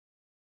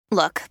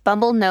Look,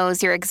 Bumble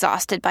knows you're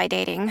exhausted by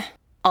dating.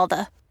 All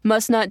the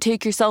must not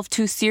take yourself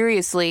too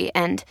seriously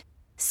and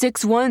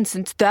 6'1"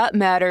 since that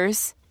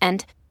matters.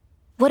 And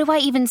what do I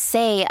even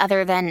say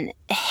other than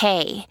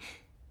hey?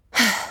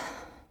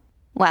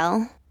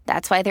 Well,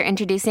 that's why they're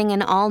introducing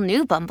an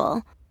all-new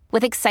Bumble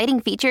with exciting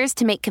features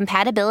to make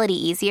compatibility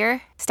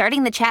easier,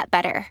 starting the chat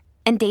better,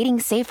 and dating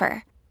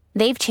safer.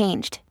 They've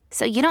changed,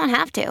 so you don't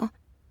have to.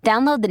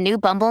 Download the new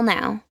Bumble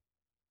now.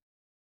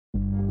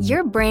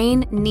 Your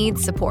brain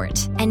needs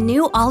support, and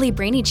new Ollie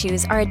Brainy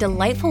Chews are a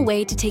delightful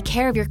way to take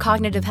care of your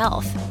cognitive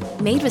health.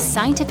 Made with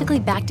scientifically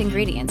backed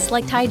ingredients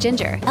like Thai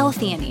ginger,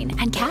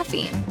 L-theanine, and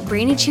caffeine,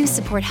 Brainy Chews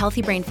support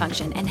healthy brain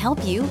function and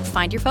help you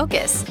find your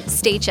focus,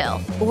 stay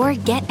chill, or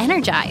get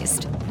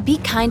energized. Be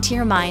kind to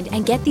your mind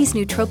and get these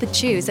nootropic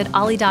chews at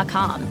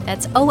ollie.com.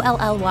 That's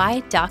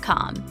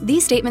OLLY.com.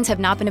 These statements have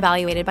not been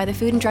evaluated by the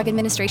Food and Drug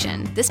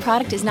Administration. This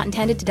product is not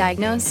intended to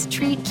diagnose,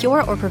 treat,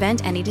 cure, or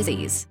prevent any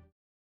disease.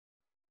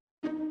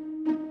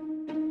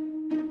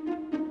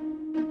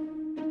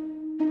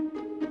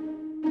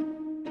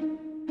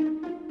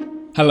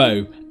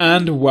 Hello,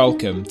 and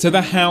welcome to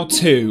the How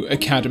To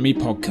Academy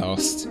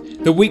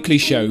podcast, the weekly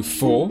show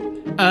for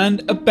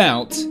and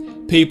about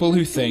people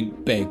who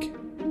think big.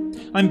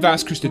 I'm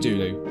Vas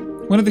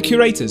Christodoulou, one of the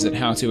curators at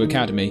How To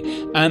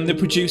Academy and the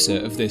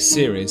producer of this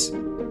series.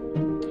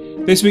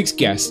 This week's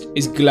guest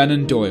is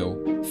Glennon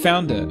Doyle,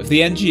 founder of the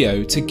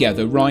NGO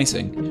Together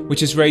Rising, which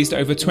has raised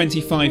over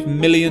 $25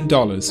 million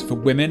for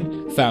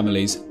women,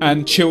 families,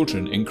 and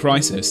children in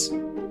crisis.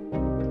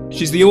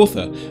 She's the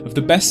author of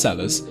the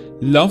bestsellers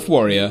Love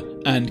Warrior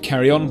and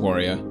Carry On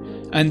Warrior,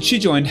 and she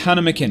joined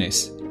Hannah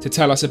McInnes to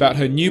tell us about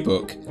her new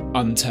book,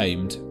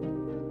 Untamed.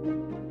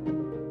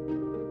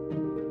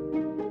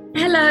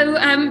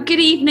 Hello, good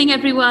evening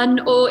everyone,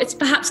 or it's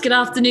perhaps good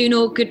afternoon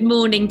or good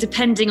morning,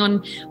 depending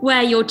on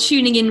where you're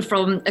tuning in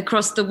from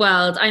across the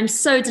world. I'm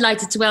so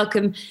delighted to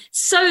welcome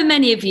so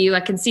many of you. I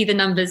can see the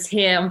numbers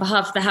here on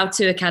behalf of the How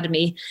To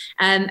Academy.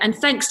 And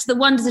thanks to the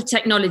wonders of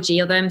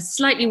technology, although I'm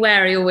slightly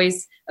wary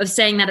always of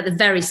saying that at the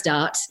very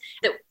start,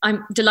 that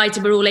I'm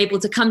delighted we're all able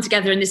to come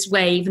together in this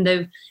way, even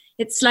though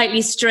it's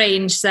slightly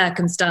strange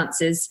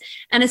circumstances,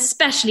 and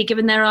especially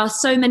given there are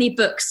so many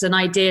books and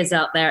ideas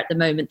out there at the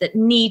moment that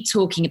need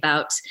talking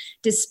about,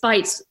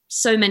 despite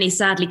so many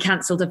sadly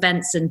cancelled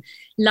events and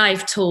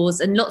live tours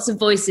and lots of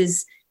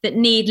voices that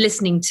need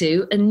listening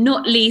to, and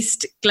not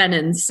least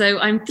Glennon's. So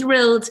I'm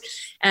thrilled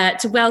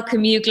to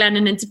welcome you,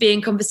 Glennon, and to be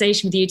in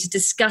conversation with you to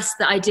discuss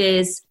the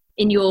ideas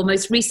in your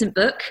most recent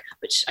book,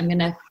 which I'm going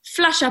to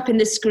flash up in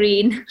the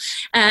screen,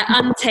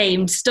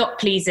 Untamed, Stop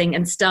Pleasing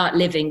and Start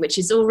Living, which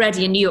is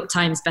already a New York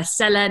Times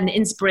bestseller and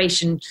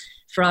inspiration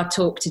for our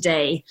talk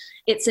today.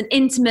 It's an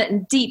intimate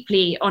and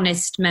deeply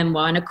honest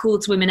memoir and a call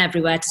to women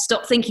everywhere to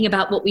stop thinking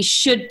about what we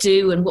should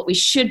do and what we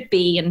should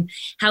be and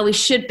how we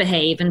should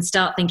behave, and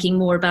start thinking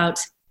more about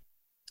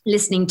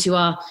listening to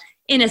our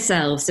inner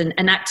selves and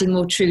acting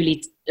more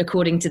truly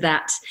according to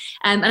that.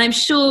 And I'm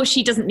sure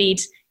she doesn't need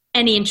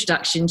any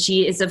introduction.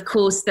 She is, of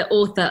course, the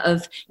author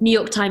of New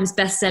York Times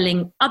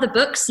bestselling other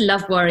books,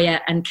 Love Warrior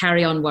and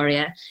Carry On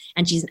Warrior.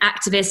 And she's an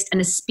activist and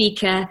a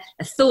speaker,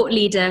 a thought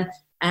leader,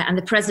 and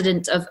the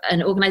president of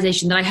an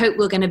organization that I hope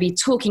we're going to be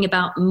talking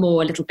about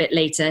more a little bit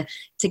later,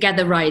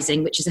 Together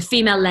Rising, which is a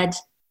female-led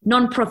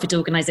non-profit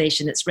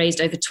organization that's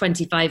raised over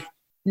 25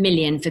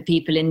 million for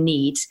people in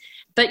need.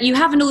 But you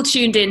haven't all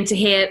tuned in to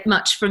hear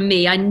much from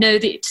me. I know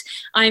that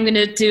I'm going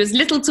to do as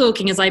little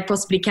talking as I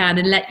possibly can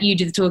and let you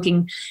do the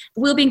talking.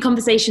 We'll be in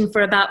conversation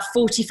for about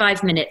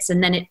 45 minutes,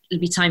 and then it'll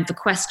be time for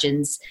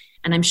questions.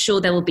 And I'm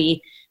sure there will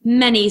be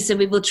many, so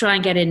we will try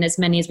and get in as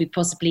many as we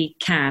possibly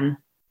can.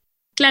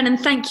 Glennon,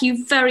 thank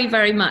you very,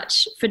 very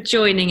much for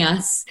joining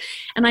us.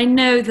 And I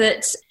know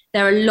that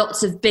there are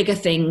lots of bigger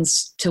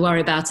things to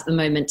worry about at the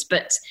moment,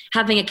 but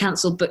having a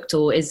cancelled book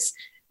tour is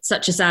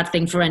such a sad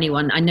thing for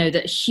anyone. I know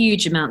that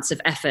huge amounts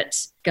of effort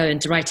go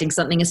into writing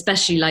something,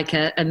 especially like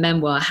a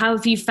memoir. How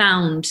have you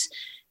found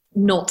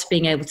not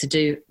being able to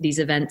do these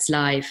events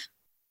live?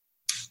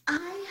 I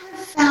have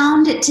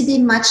found it to be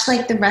much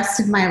like the rest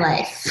of my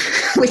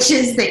life, which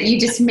is that you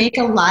just make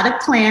a lot of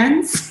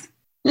plans,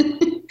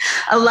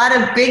 a lot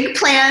of big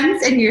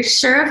plans, and you're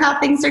sure of how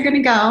things are going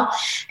to go.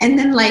 And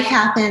then life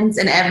happens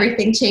and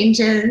everything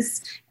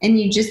changes and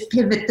you just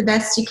pivot the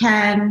best you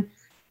can.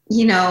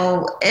 You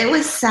know, it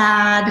was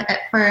sad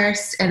at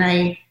first,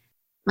 and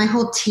my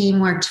whole team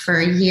worked for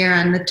a year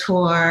on the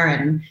tour,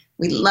 and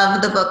we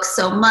loved the book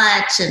so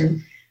much,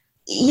 and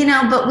you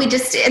know, but we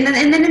just, and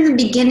then in the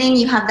beginning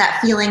you have that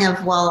feeling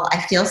of, well,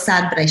 I feel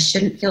sad, but I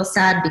shouldn't feel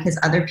sad because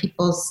other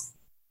people's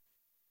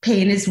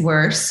pain is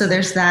worse. So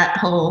there's that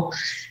whole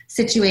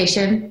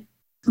situation.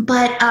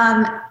 But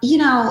you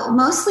know,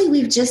 mostly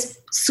we've just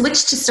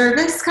switched to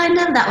service, kind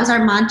of. That was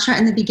our mantra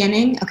in the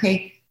beginning.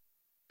 Okay,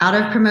 out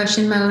of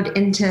promotion mode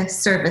into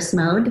service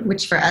mode,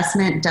 which for us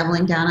meant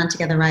doubling down on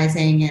Together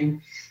Rising.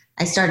 And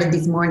I started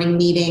these morning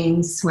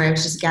meetings where I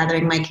was just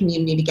gathering my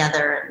community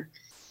together and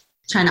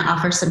trying to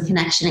offer some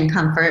connection and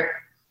comfort.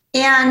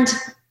 And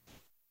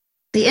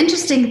The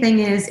interesting thing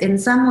is, in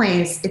some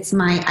ways, it's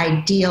my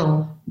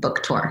ideal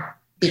book tour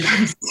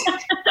because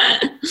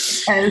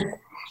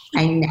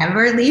I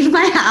never leave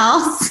my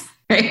house,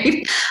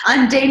 right?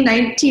 On day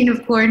 19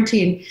 of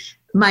quarantine,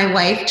 my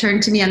wife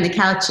turned to me on the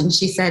couch and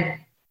she said,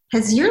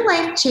 "Has your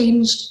life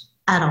changed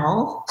at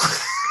all?"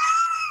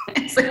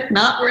 I said,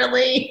 "Not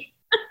really."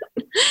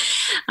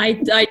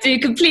 I do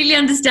completely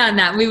understand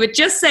that. We were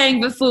just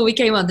saying before we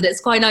came on that it's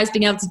quite nice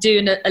being able to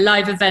do a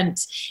live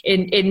event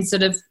in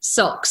sort of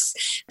socks.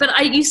 But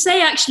you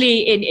say actually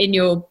in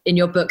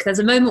your book, there's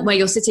a moment where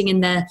you're sitting in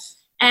the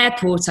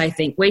airport, I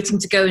think, waiting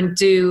to go and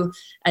do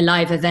a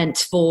live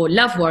event for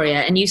Love Warrior.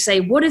 And you say,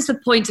 what is the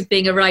point of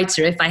being a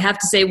writer if I have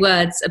to say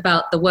words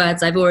about the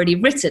words I've already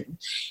written?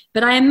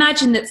 But I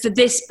imagine that for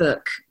this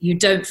book, you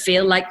don't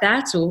feel like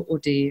that, or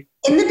do you?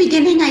 In the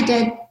beginning, I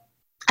did.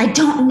 I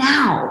don't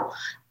now.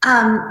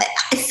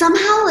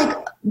 Somehow, like,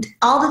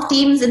 all the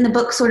themes in the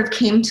book sort of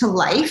came to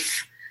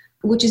life,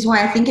 which is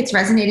why I think it's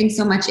resonating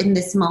so much in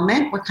this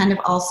moment. We're kind of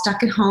all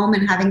stuck at home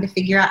and having to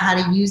figure out how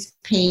to use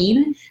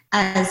pain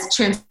as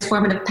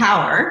transformative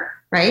power,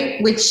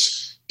 right?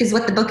 Which is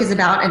what the book is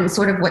about and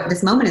sort of what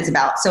this moment is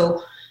about.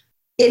 So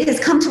it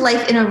has come to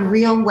life in a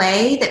real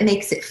way that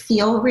makes it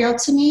feel real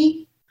to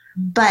me.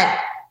 But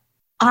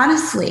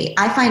honestly,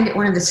 I find it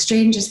one of the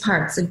strangest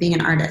parts of being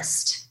an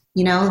artist,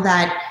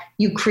 that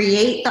you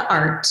create the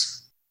art,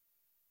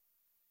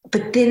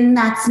 but then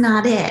that's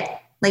not it.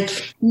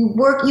 Like,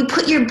 you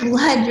put your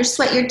blood, your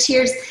sweat, your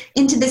tears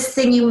into this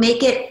thing, you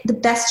make it the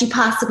best you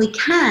possibly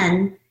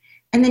can,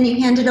 and then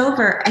you hand it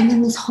over, and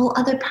then this whole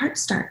other part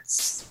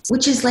starts,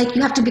 which is like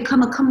you have to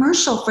become a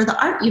commercial for the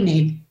art you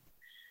made,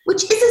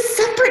 which is a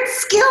separate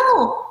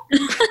skill.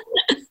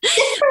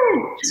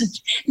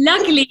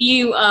 Luckily,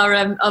 you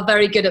are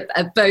very good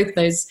at both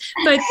those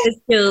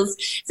skills.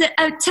 So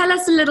tell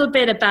us a little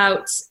bit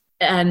about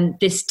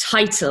this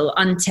title,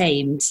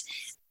 Untamed.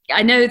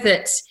 I know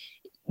that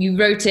you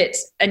wrote it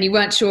and you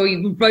weren't sure.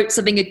 You wrote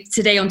something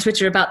today on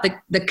Twitter about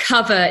the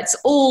cover. It's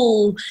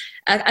all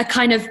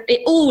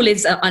it all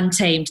is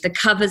untamed. The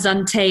cover's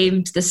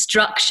untamed. The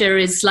structure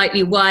is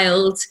slightly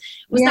wild.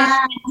 Was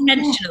that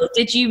intentional?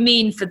 Did you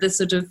mean for the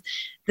sort of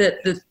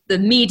the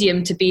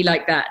medium to be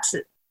like that?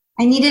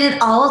 I needed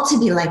it all to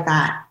be like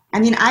that. I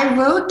mean, I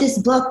wrote this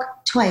book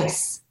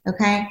twice,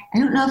 okay? I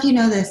don't know if you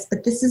know this,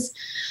 but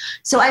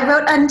so I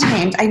wrote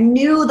Untamed. I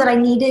knew that I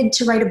needed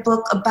to write a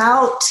book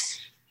about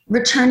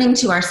returning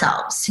to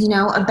ourselves,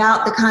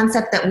 about the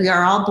concept that we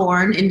are all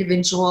born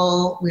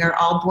individual, we are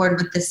all born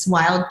with this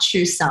wild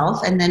true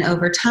self, and then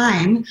over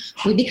time,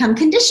 we become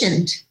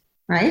conditioned,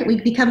 right? We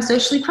become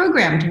socially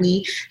programmed.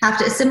 We have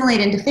to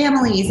assimilate into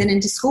families and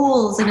into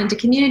schools and into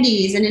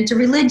communities and into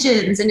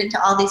religions and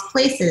into all these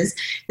places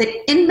that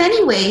in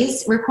many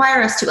ways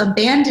require us to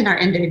abandon our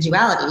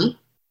individuality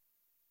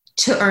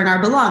to earn our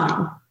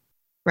belonging,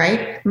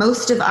 right?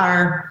 Most of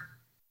our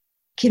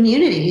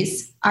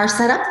communities are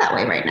set up that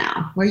way right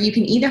now, where you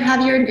can either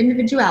have your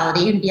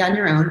individuality and be on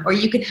your own, or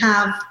you can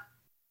have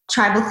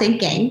tribal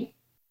thinking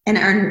and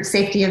earn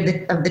safety of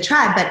the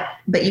tribe,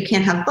 but you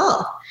can't have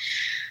both.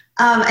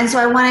 And so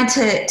I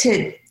wanted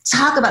to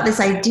talk about this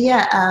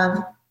idea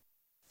of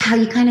how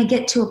you kind of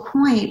get to a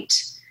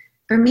point.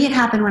 For me, it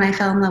happened when I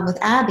fell in love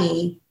with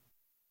Abby.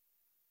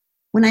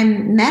 When I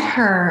met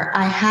her,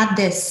 I had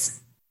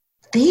this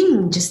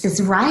thing, just this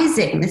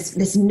rising,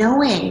 this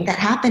knowing that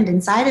happened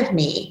inside of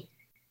me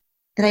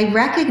that I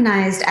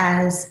recognized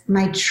as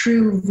my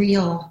true,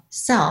 real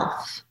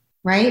self,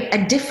 right?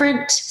 A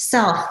different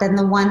self than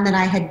the one that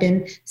I had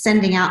been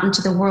sending out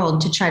into the world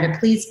to try to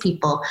please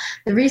people.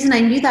 The reason I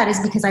knew that is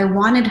because I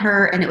wanted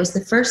her, and it was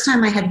the first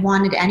time I had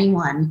wanted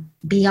anyone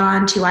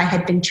beyond who I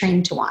had been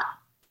trained to want,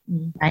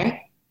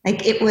 right?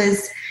 Like, it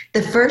was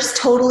the first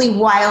totally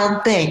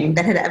wild thing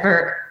that had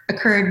ever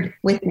occurred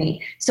with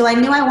me. So I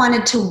knew I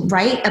wanted to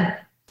write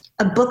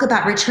a book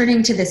about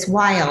returning to this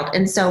wild.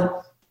 And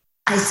so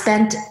I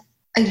spent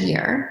a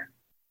year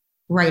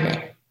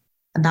writing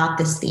about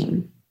this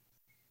theme.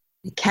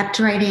 I kept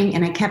writing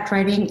and I kept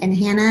writing, and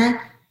Hannah,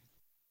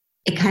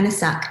 it kind of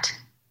sucked.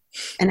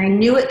 And I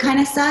knew it kind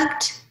of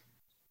sucked.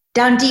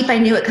 Down deep, I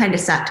knew it kind of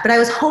sucked, but I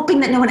was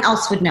hoping that no one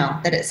else would know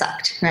that it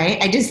sucked, right?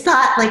 I just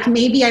thought, like,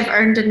 maybe I've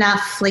earned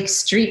enough, like,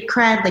 street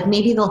cred, like,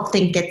 maybe they'll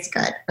think it's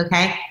good,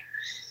 okay?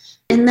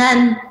 And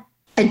then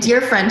a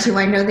dear friend who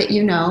I know that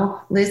you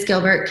know, Liz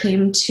Gilbert,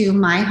 came to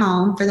my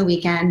home for the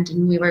weekend,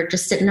 and we were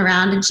just sitting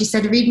around, and she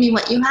said, "Read me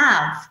what you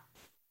have."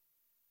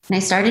 And I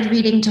started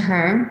reading to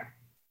her,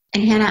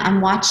 and Hannah, I'm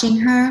watching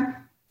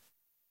her,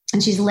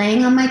 and she's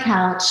laying on my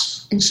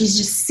couch, and she's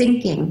just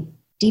sinking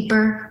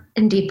deeper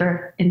and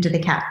deeper into the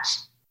couch.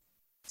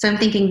 So I'm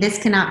thinking, this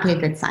cannot be a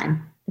good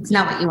sign. It's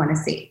not what you want to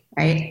see,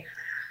 right?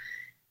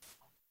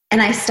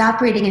 And I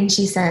stop reading, and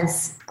she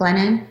says,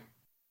 "Glennon,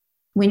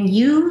 when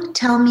you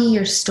tell me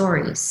your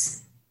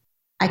stories,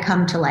 I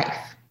come to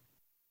life.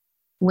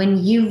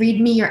 When you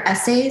read me your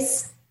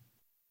essays,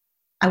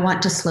 I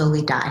want to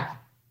slowly die."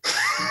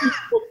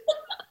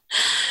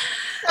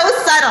 So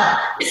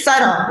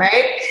subtle,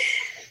 right?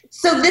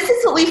 So this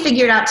is what we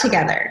figured out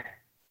together.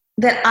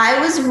 that I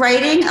was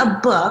writing a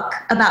book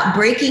about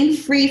breaking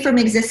free from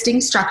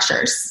existing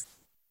structures,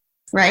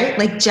 right?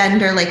 Like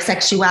gender, like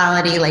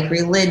sexuality, like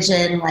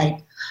religion,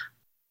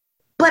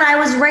 but I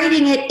was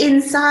writing it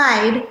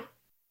inside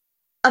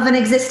of an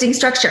existing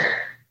structure,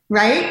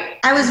 right?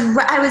 I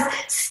was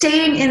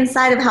staying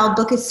inside of how a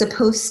book is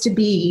supposed to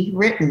be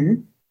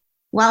written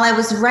while I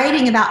was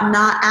writing about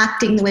not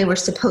acting the way we're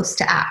supposed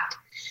to act.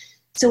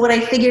 So what I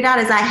figured out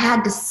is I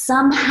had to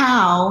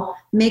somehow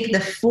make the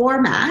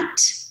format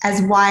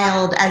as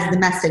wild as the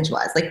message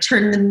was, like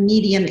turn the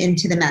medium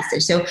into the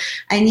message. So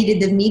I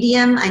needed the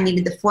medium, I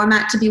needed the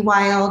format to be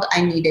wild,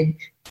 I needed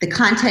the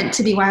content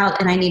to be wild,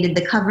 and I needed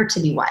the cover to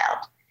be wild.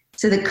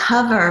 So the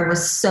cover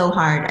was so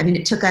hard. I mean,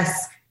 it took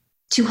us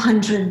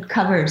 200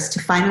 covers to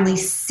finally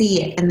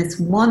see it. And this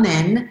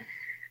woman,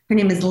 her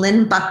name is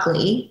Lynn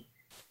Buckley,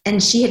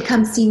 and she had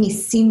come see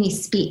me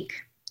speak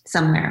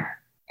somewhere.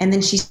 And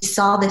then she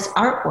saw this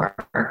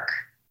artwork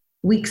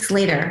weeks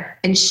later,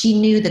 and she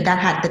knew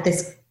that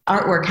this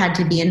artwork had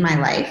to be in my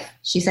life.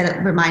 She said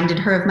it reminded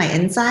her of my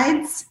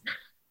insides,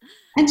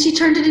 and she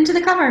turned it into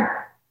the cover.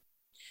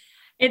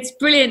 It's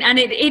brilliant. And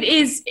it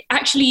is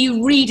actually,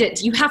 you read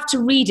it, you have to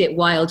read it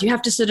wild. You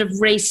have to sort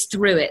of race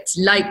through it,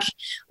 like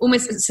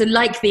almost so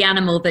like the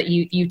animal that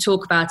you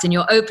talk about in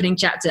your opening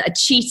chapter, a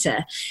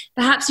cheetah.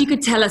 Perhaps you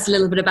could tell us a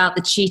little bit about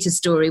the cheetah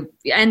story.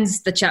 It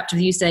ends the chapter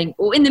with you saying,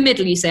 or in the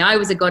middle you say, I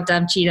was a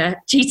goddamn cheetah.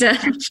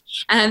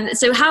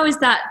 So how is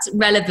that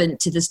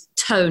relevant to this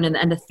tone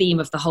and the theme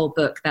of the whole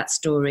book, that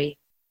story?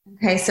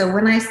 Okay, so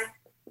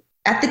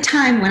at the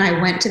time when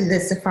I went to the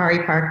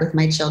safari park with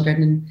my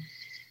children and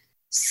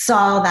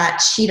saw that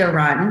cheetah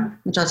run,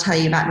 which I'll tell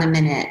you about in a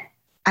minute,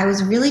 I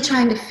was really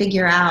trying to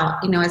figure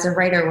out, as a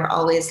writer, we're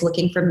always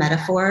looking for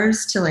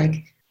metaphors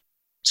to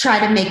try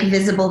to make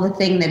visible the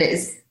thing that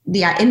is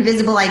the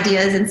invisible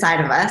ideas inside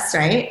of us,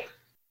 right?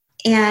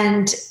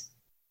 And,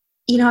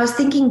 I was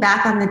thinking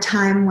back on the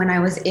time when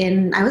I was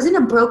in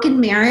a broken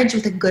marriage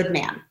with a good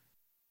man,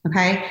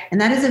 okay?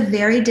 And that is a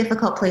very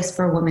difficult place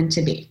for a woman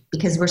to be,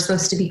 because we're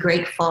supposed to be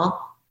grateful,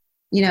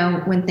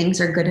 when things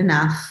are good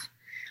enough.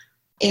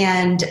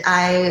 And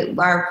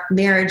our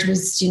marriage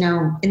was,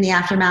 in the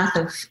aftermath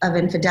of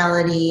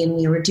infidelity, and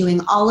we were doing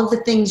all of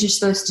the things you're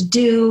supposed to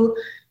do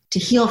to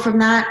heal from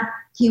that.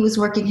 He was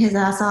working his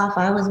ass off.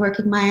 I was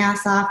working my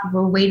ass off.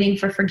 We're waiting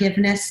for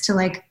forgiveness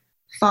to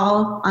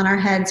fall on our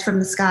heads from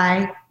the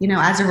sky,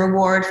 as a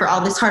reward for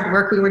all this hard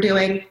work we were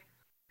doing.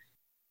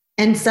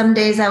 And some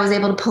days I was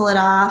able to pull it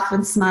off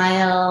and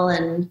smile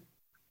and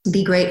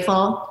be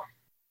grateful.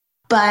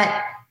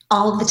 But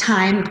all the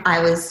time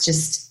I was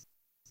just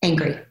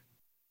angry.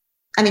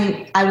 I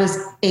mean, I was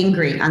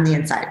angry on the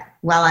inside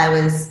while I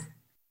was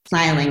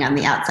smiling on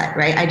the outside,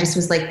 right? I just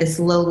was like this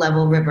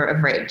low-level river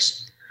of rage.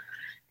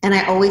 And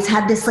I always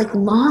had this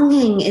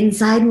longing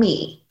inside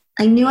me.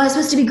 I knew I was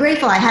supposed to be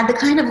grateful. I had the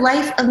kind of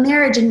life of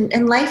marriage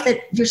and life that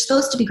you're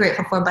supposed to be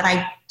grateful for, but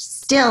I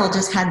still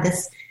just had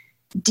this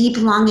deep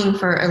longing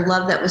for a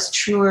love that was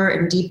truer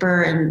and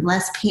deeper and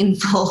less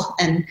painful.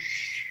 And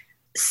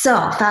so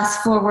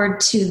fast forward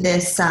to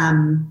this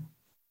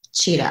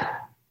cheetah.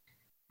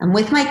 I'm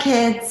with my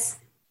kids.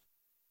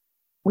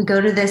 We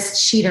go to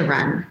this cheetah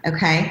run,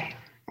 okay?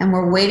 And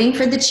we're waiting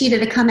for the cheetah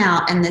to come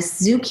out, and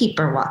this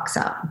zookeeper walks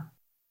up.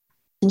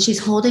 And she's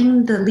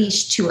holding the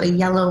leash to a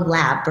yellow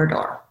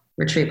Labrador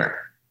retriever,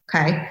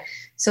 okay?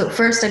 So at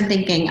first I'm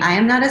thinking, I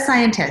am not a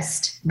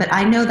scientist, but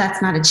I know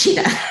that's not a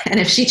cheetah.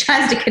 And if she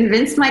tries to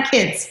convince my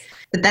kids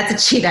that that's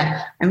a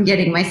cheetah, I'm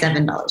getting my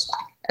 $7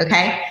 back,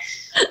 okay?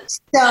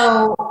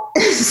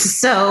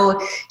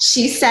 So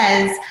she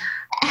says,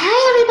 hey,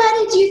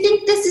 everybody, do you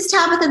think this is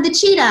Tabitha the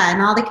cheetah?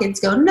 And all the kids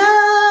go,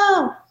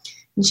 no.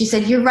 And she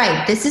said, you're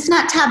right. This is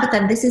not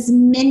Tabitha. This is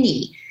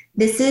Minnie.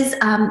 This is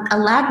a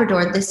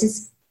Labrador. This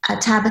is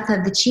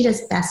Tabitha the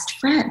cheetah's best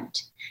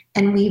friend.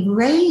 And we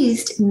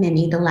raised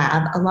Minnie the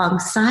lab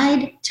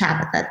alongside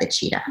Tabitha the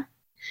cheetah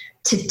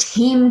to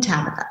tame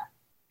Tabitha.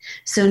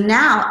 So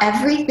now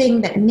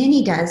everything that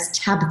Minnie does,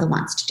 Tabitha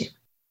wants to do.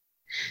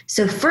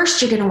 So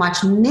first you're going to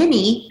watch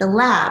Minnie the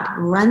lab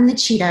run the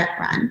cheetah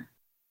run.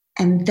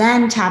 And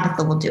then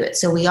Tabitha will do it.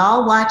 So we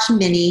all watch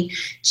Minnie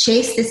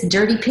chase this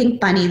dirty pink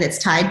bunny that's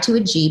tied to a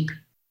Jeep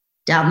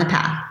down the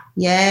path.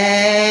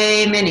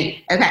 Yay,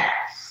 Minnie. Okay.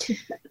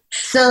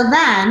 So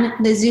then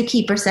the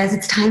zookeeper says,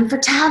 it's time for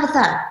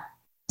Tabitha.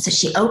 So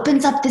she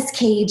opens up this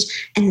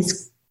cage, and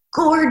this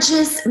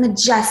gorgeous,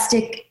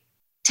 majestic,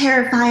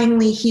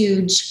 terrifyingly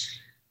huge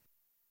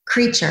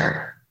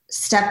creature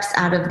steps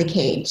out of the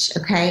cage,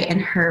 okay?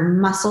 And her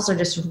muscles are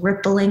just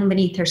rippling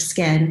beneath her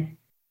skin.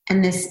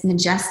 And this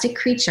majestic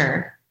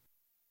creature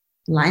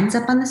lines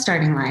up on the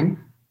starting line,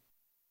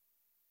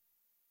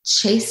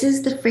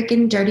 chases the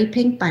freaking dirty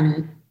pink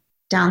bunny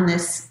down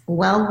this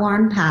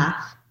well-worn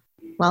path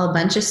while a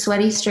bunch of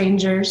sweaty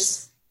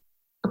strangers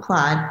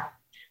applaud.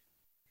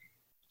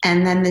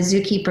 And then the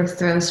zookeeper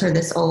throws her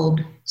this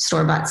old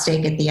store-bought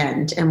steak at the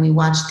end, and we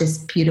watch this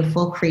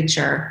beautiful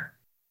creature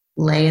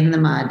lay in the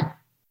mud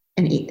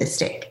and eat the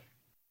steak.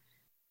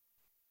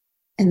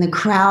 And the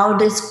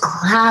crowd is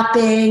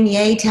clapping,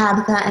 yay,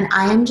 Tabitha. And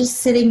I am just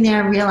sitting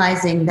there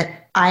realizing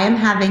that I am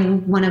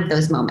having one of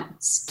those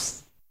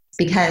moments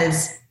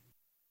because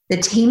the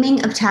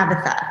taming of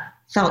Tabitha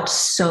felt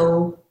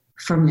so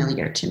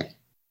familiar to me,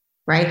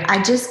 right?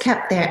 I just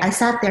kept there. I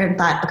sat there and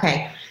thought,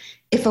 okay,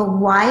 if a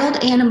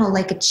wild animal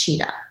like a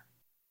cheetah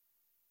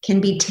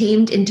can be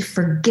tamed into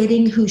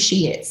forgetting who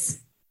she is,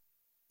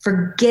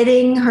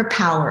 forgetting her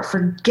power,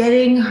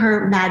 forgetting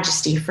her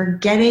majesty,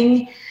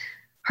 forgetting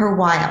her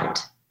wild,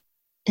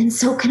 and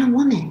so can a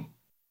woman,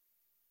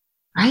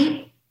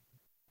 right?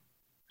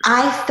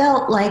 I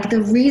felt like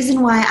the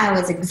reason why I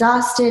was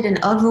exhausted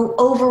and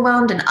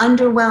overwhelmed and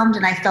underwhelmed,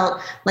 and I felt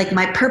like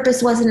my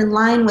purpose wasn't in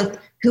line with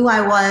who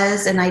I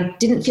was and I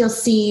didn't feel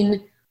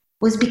seen,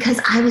 was because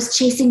I was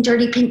chasing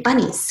dirty pink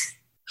bunnies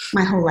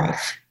my whole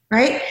life,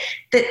 right?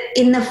 That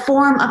in the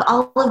form of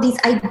all of these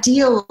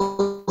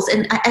ideals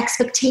and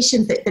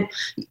expectations that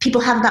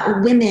people have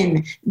about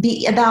women,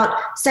 about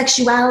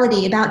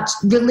sexuality, about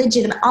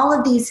religion, about all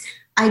of these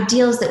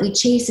ideals that we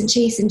chase and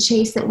chase and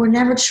chase that were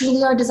never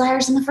truly our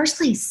desires in the first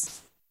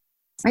place,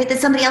 right? That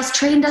somebody else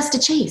trained us to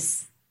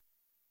chase.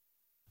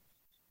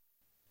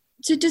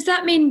 So does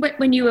that mean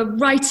when you were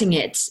writing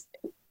it,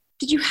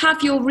 did you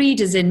have your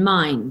readers in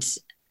mind?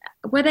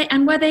 Were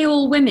they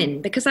all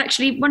women? Because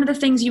actually one of the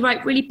things you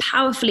write really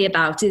powerfully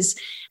about is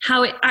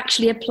how it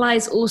actually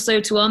applies also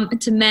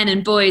to men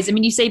and boys. I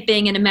mean, you say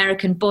being an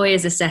American boy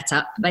is a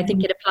setup, but I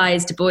think it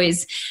applies to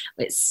boys.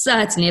 It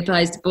certainly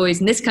applies to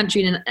boys in this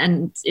country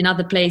and in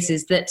other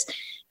places, that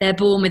they're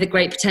born with a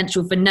great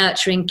potential for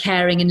nurturing,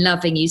 caring and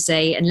loving, you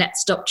say, and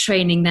let's stop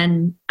training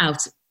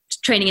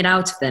it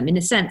out of them. In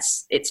a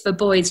sense, it's for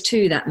boys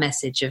too, that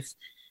message of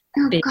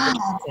being God.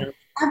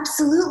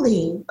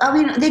 Absolutely. I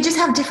mean, they just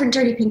have different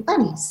dirty pink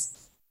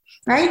bunnies,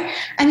 right?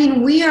 I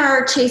mean,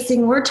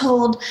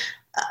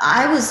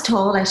 I was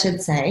told, I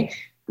should say,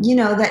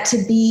 that to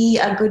be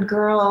a good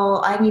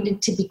girl, I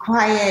needed to be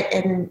quiet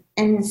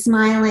and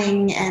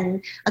smiling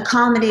and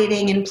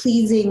accommodating and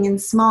pleasing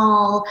and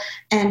small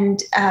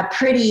and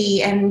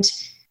pretty. And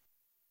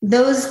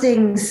those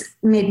things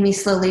made me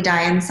slowly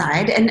die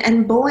inside.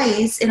 And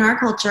boys in our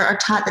culture are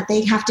taught that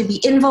they have to be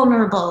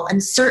invulnerable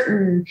and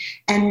certain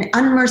and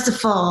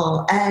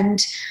unmerciful.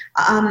 And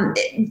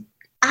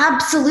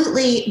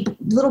absolutely,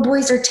 little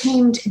boys are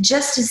tamed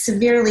just as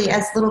severely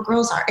as little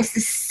girls are. It's the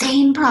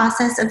same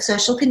process of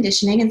social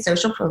conditioning and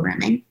social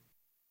programming.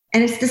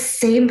 And it's the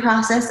same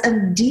process of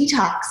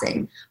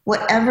detoxing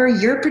whatever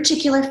your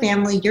particular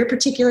family, your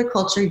particular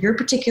culture, your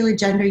particular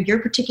gender, your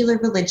particular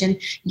religion,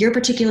 your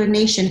particular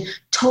nation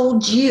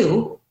told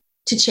you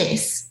to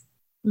chase,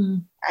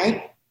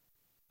 right?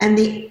 And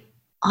the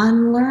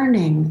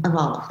unlearning of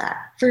all of that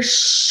for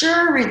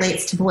sure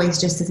relates to boys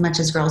just as much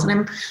as girls. And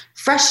I'm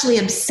freshly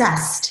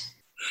obsessed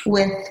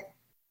with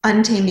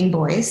untaming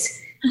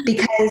boys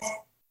because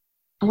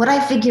what I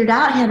figured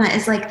out, Hannah,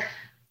 is like,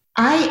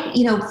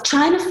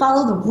 trying to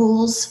follow the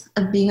rules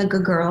of being a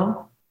good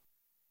girl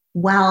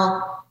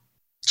while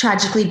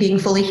tragically being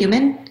fully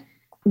human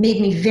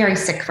made me very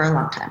sick for a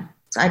long time.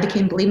 So I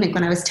became bulimic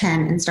when I was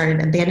 10 and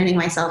started abandoning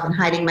myself and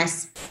hiding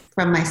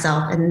from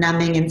myself and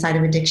numbing inside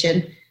of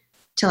addiction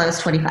till I was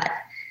 25.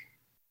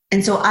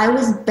 And so I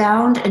was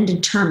bound and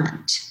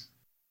determined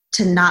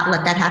to not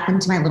let that happen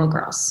to my little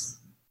girls.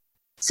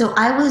 So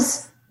I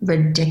was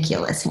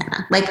ridiculous,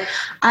 Hannah. Like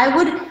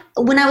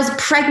when I was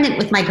pregnant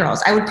with my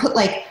girls, I would put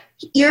like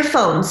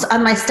earphones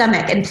on my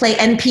stomach and play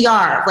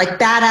NPR, like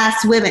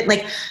badass women.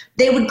 Like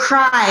they would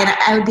cry and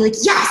I would be like,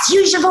 yes,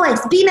 use your voice,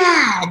 be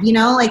mad.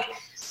 Like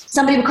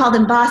somebody would call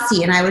them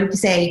bossy and I would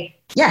say,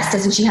 yes,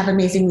 doesn't she have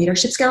amazing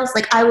leadership skills?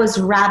 Like I was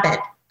rabid.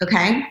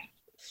 Okay.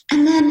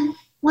 And then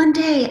one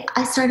day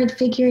I started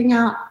figuring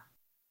out,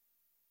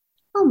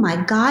 oh my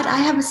God, I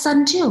have a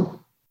son too.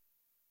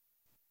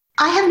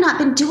 I have not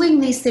been doing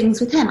these things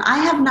with him. I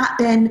have not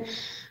been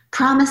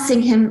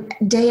promising him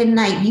day and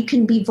night, you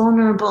can be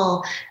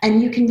vulnerable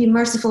and you can be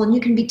merciful and you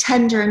can be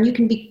tender and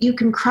you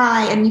can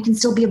cry and you can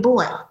still be a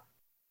boy.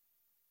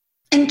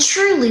 And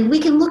truly, we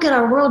can look at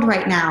our world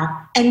right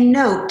now and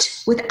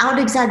note without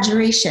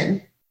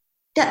exaggeration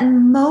that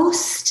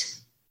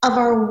most of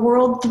our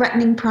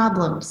world-threatening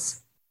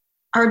problems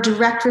are a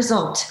direct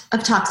result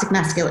of toxic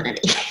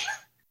masculinity,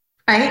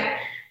 right?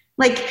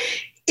 Like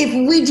if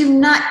we do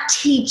not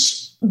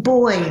teach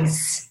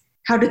boys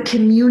how to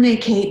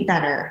communicate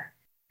better,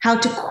 how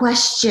to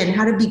question,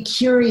 how to be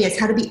curious,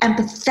 how to be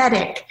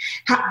empathetic.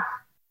 I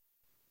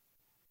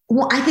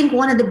think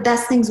one of the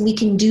best things we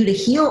can do to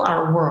heal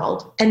our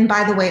world, and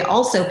by the way,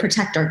 also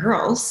protect our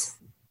girls,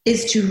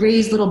 is to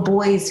raise little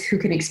boys who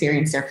can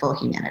experience their full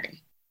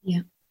humanity.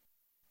 Yeah,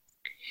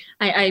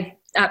 I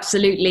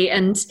absolutely.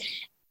 And,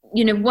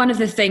 one of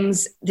the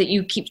things that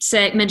you keep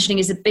mentioning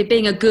is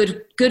being a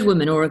good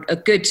woman or a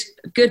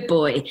good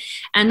boy.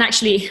 And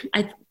actually,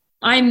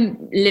 I'm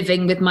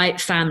living with my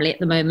family at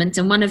the moment,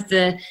 and one of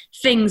the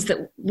things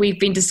that we've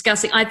been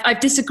discussing,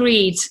 I've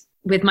disagreed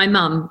with my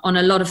mum on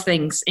a lot of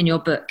things in your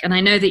book. And I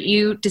know that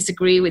you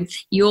disagree with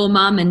your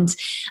mum, and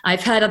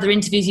I've heard other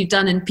interviews you've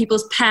done, and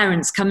people's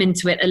parents come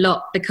into it a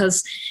lot,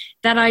 because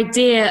that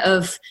idea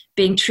of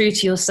being true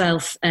to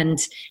yourself and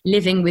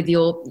living with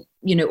your,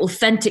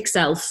 authentic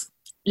self,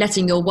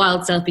 letting your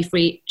wild self be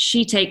free,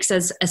 she takes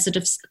as a sort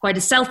of quite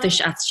a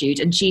selfish attitude.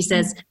 And she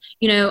says,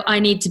 I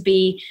need to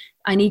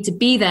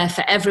be there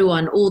for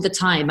everyone all the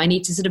time. I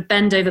need to sort of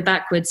bend over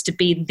backwards to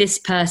be this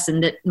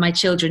person that my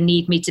children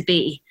need me to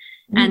be.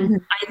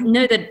 And I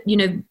know that,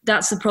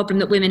 that's the problem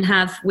that women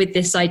have with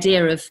this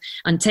idea of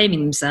untaming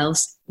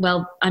themselves.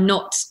 Well, I'm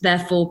not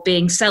therefore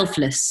being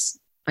selfless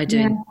by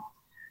doing. Yeah.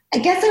 I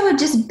guess I would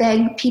just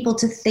beg people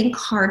to think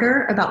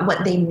harder about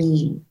what they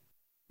mean.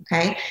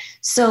 Okay.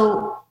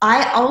 So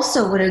I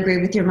also would agree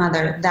with your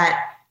mother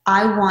that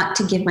I want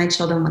to give my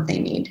children what they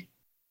need.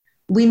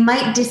 We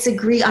might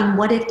disagree on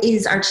what it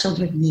is our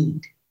children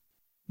need.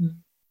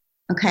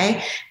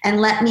 Okay. And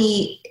let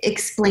me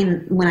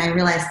explain when I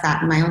realized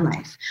that in my own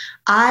life.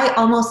 I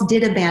almost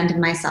did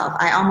abandon myself.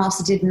 I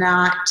almost did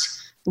not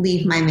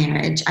leave my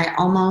marriage. I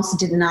almost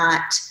did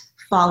not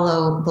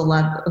follow the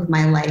love of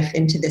my life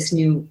into this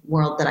new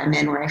world that I'm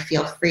in, where I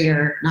feel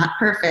freer, not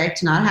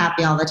perfect, not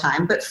happy all the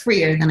time, but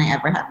freer than I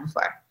ever had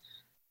before.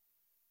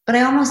 But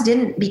I almost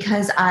didn't,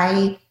 because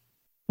I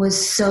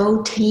was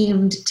so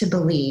tamed to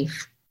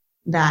believe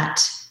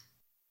that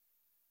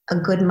a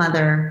good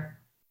mother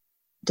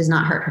does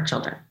not hurt her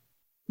children.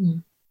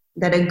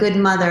 That a good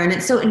mother, and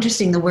it's so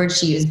interesting the word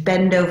she used,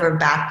 bend over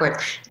backwards,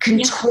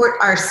 contort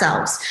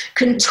ourselves,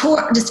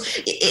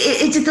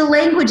 it's the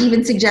language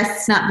even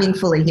suggests not being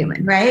fully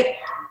human, right?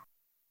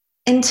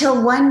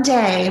 Until one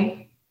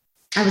day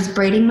I was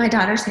braiding my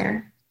daughter's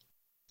hair,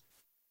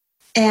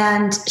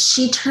 and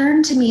she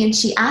turned to me and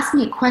she asked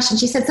me a question.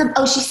 She said,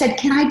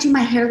 can I do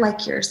my hair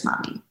like yours,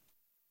 Mommy?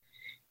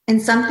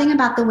 And something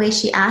about the way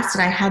she asked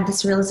it, I had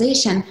this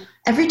realization.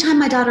 Every time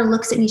my daughter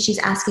looks at me, she's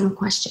asking a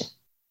question.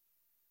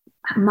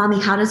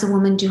 Mommy, how does a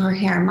woman do her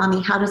hair?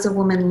 Mommy, how does a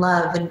woman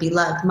love and be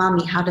loved?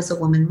 Mommy, how does a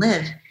woman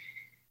live?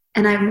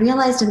 And I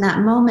realized in that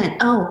moment,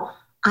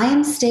 I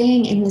am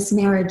staying in this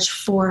marriage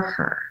for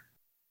her.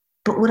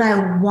 But would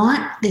I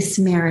want this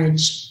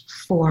marriage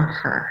for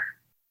her?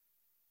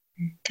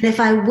 And if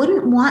I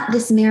wouldn't want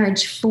this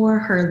marriage for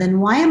her, then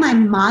why am I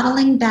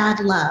modeling bad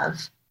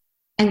love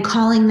and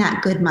calling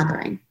that good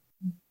mothering?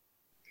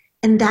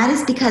 And that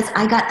is because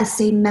I got the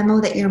same memo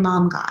that your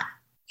mom got.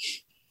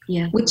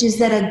 Yeah. Which is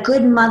that a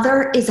good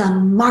mother is a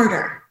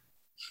martyr,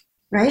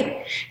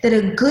 right? That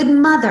a good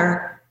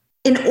mother,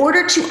 in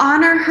order to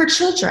honor her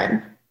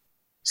children,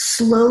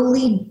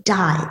 slowly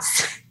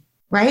dies,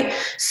 right?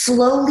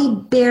 Slowly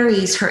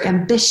buries her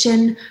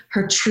ambition,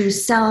 her true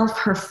self,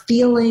 her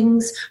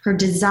feelings, her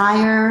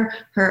desire,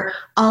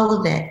 all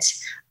of it.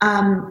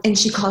 And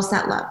she calls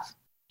that love.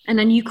 And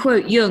then you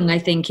quote Jung, I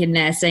think, in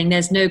there, saying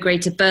there's no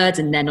greater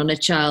burden then on a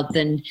child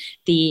than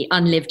the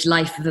unlived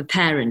life of a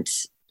parent.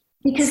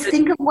 Because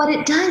think of what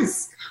it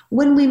does.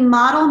 When we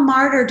model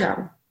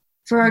martyrdom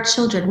for our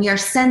children, we are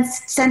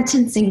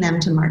sentencing them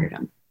to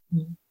martyrdom.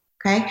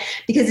 Okay?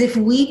 Because if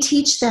we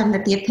teach them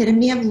that the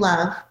epitome of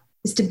love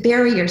is to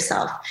bury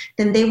yourself,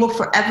 then they will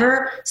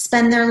forever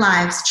spend their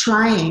lives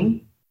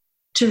trying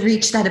to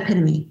reach that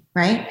epitome,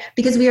 right?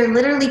 Because we are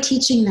literally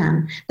teaching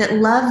them that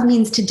love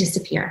means to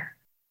disappear.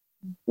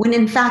 When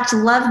in fact,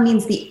 love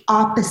means the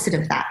opposite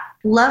of that.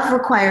 Love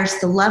requires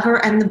the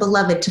lover and the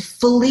beloved to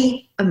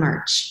fully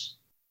emerge.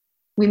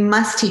 We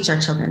must teach our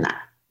children that.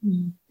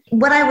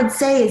 What I would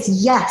say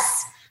is,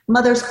 yes,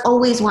 mothers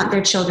always want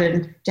their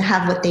children to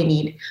have what they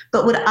need.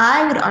 But what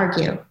I would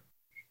argue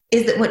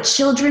is that what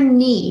children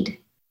need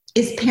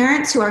is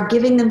parents who are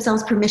giving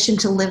themselves permission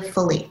to live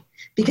fully,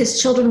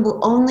 because children will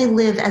only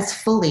live as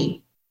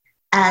fully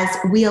as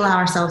we allow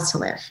ourselves to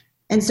live.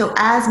 And so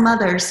as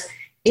mothers,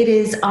 it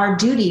is our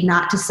duty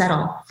not to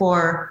settle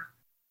for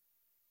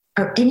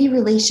any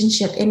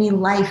relationship, any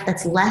life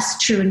that's less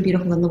true and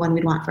beautiful than the one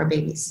we'd want for our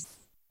babies.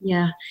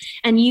 Yeah.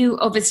 And you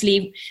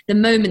obviously, the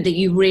moment that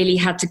you really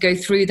had to go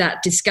through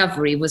that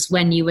discovery was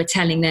when you were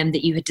telling them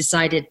that you had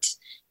decided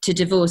to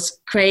divorce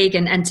Craig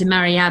and to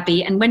marry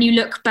Abby. And when you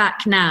look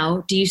back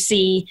now, do you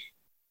see,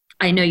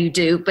 I know you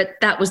do, but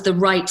that was the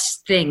right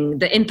thing.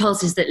 The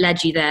impulses that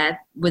led you there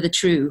were the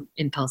true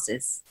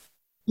impulses.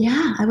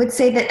 Yeah, I would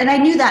say that. And I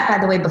knew that, by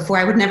the way, before.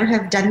 I would never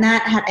have done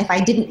that if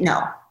I didn't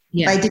know.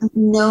 Yeah. If I didn't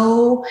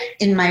know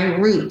in my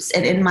roots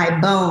and in my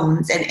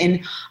bones and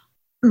in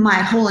my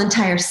whole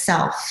entire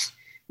self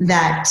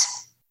that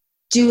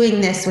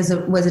doing this was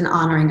an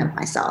honoring of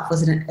myself,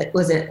 was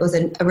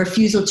a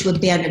refusal to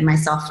abandon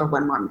myself for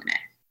one more minute,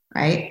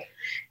 right?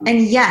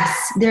 And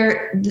yes,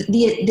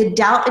 the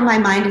doubt in my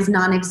mind is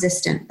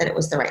non-existent that it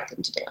was the right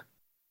thing to do.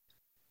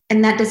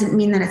 And that doesn't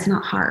mean that it's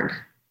not hard.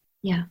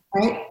 Yeah.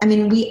 Right? I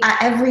mean,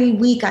 every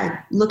week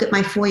I look at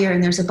my foyer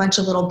and there's a bunch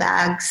of little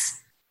bags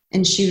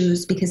and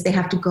shoes because they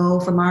have to go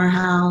from our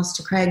house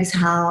to Craig's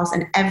house.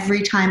 And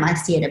every time I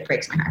see it, it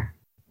breaks my heart.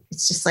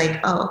 It's just like,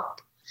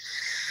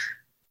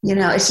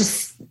 it's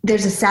just,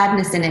 there's a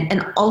sadness in it.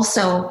 And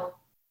also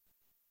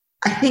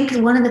I think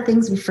one of the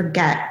things we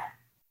forget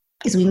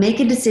is we make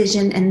a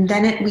decision and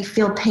then we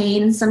feel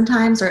pain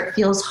sometimes, or it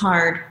feels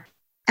hard,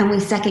 and we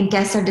second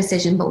guess our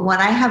decision. But what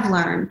I have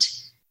learned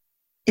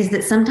is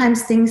that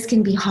sometimes things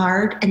can be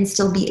hard and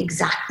still be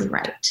exactly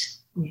right.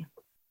 Yeah.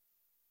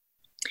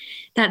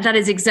 That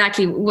is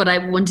exactly what I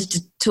wanted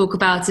to talk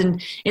about.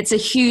 And it's a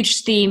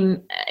huge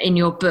theme in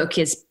your book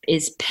is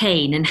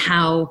pain, and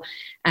how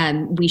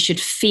we should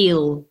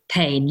feel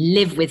pain,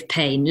 live with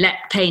pain, let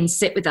pain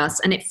sit with us.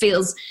 And it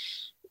feels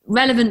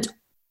relevant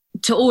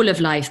to all of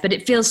life, but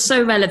it feels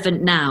so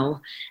relevant now,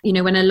 you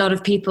know, when a lot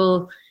of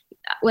people,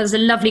 well, there's a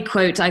lovely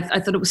quote. I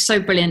thought it was so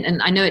brilliant.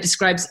 And I know it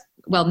describes,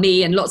 well,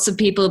 me and lots of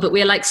people, but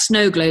we're like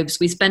snow globes.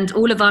 We spend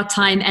all of our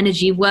time,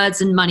 energy,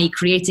 words, and money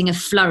creating a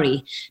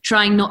flurry,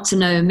 trying not to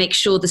know, make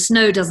sure the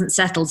snow doesn't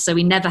settle so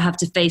we never have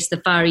to face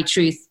the fiery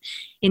truth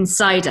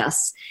inside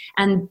us.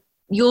 And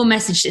your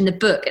message in the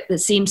book that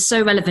seems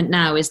so relevant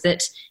now is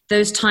that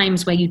those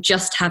times where you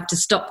just have to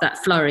stop that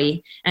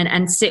flurry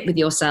and sit with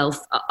yourself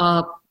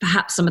are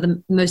perhaps some of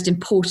the most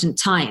important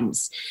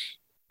times.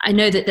 I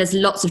know that there's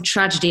lots of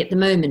tragedy at the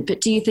moment, but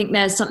do you think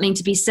there's something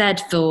to be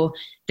said for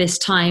this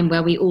time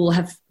where we all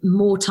have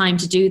more time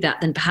to do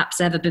that than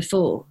perhaps ever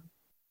before?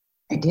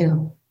 I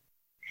do.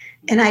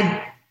 And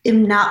I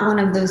am not one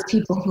of those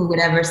people who would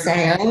ever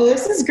say, oh,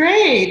 this is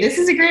great. This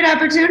is a great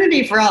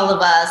opportunity for all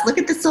of us. Look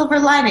at the silver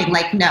lining.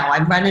 Like, no,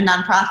 I run a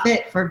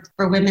nonprofit for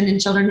women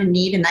and children in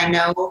need. And I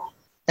know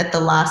that the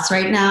loss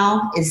right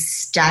now is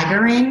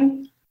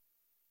staggering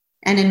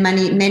and in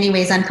many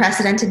ways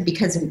unprecedented,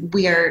 because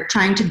we are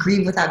trying to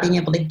grieve without being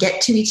able to get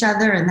to each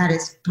other. And that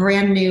is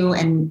brand new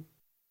and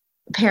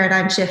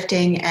paradigm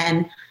shifting,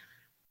 and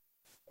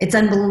it's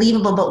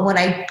unbelievable. But what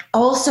I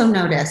also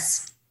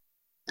notice,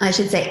 I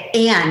should say,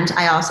 and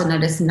I also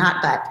notice,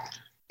 not but,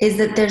 is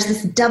that there's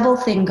this double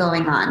thing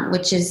going on,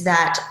 which is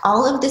that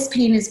all of this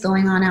pain is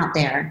going on out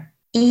there,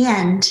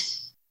 and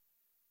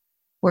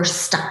we're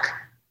stuck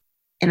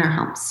in our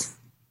homes.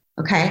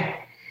 Okay?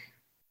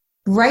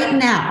 Right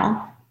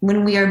now,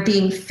 when we are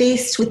being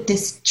faced with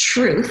this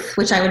truth,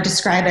 which I would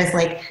describe as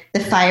like the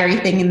fiery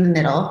thing in the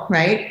middle,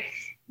 right?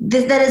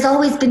 That has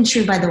always been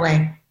true, by the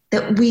way,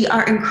 that we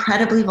are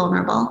incredibly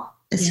vulnerable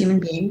as human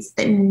beings,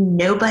 that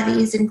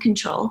nobody is in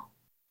control,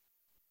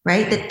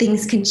 right? That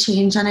things can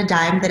change on a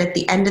dime, that at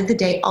the end of the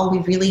day, all we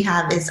really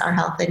have is our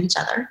health and each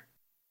other.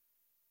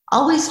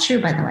 Always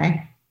true, by the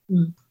way.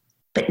 Mm.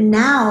 But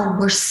now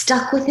we're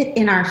stuck with it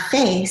in our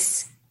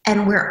face,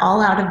 and we're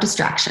all out of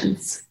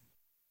distractions.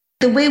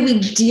 The way we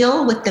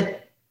deal with the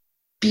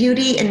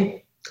beauty and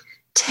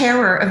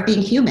terror of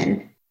being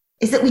human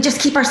is that we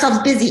just keep ourselves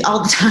busy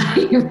all the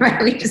time,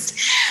 right? We just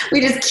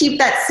keep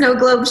that snow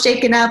globe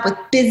shaken up with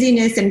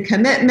busyness and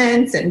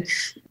commitments and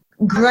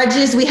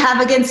grudges we have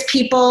against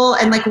people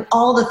and like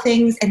all the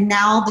things. And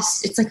now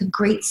it's like a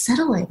great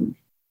settling.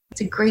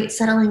 It's a great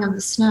settling of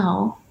the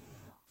snow.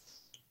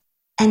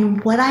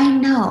 And what I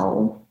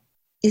know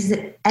is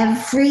that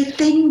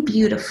everything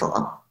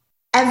beautiful,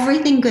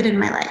 everything good in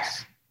my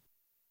life,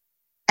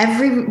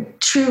 every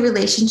true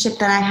relationship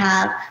that I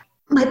have,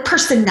 my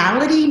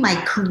personality, my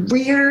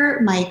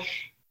career,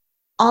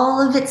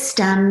 all of it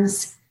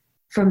stems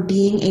from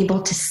being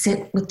able to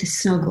sit with the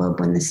snow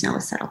globe when the snow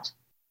is settled.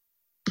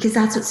 Because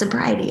that's what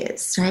sobriety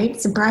is, right?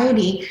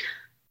 Sobriety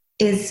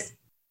is,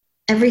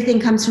 everything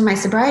comes from my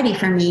sobriety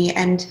for me.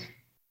 And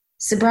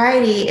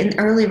sobriety in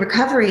early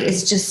recovery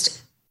is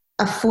just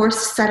a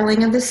forced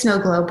settling of the snow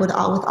globe with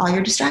all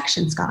your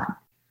distractions gone.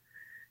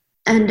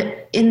 And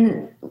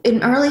in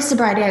early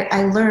sobriety,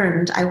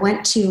 I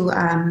went to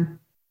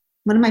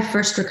one of my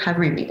first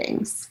recovery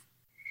meetings,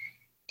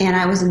 and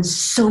I was in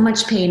so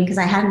much pain because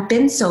I hadn't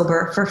been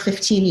sober for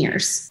 15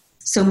 years.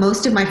 So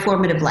most of my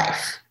formative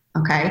life.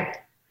 Okay.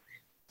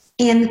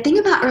 And the thing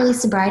about early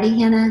sobriety,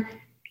 Hannah,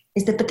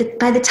 is that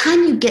by the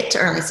time you get to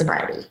early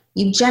sobriety,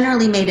 you've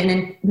generally made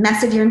a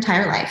mess of your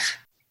entire life.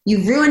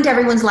 You've ruined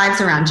everyone's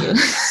lives around you.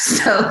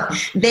 So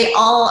they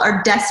all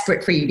are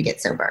desperate for you to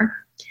get sober.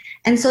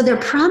 And so they're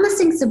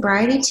promising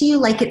sobriety to you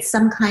like it's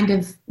some kind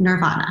of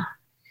nirvana.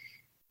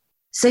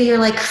 So you're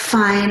like,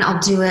 fine, I'll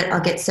do it.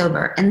 I'll get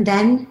sober. And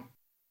then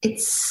it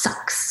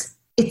sucks.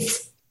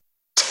 It's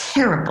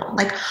terrible.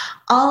 Like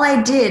all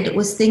I did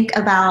was think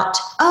about,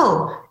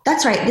 oh,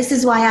 that's right. This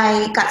is why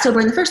I got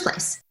sober in the first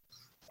place,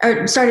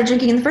 or started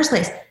drinking in the first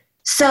place.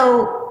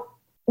 So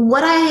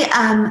what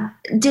I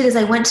did is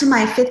I went to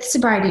my 5th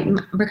sobriety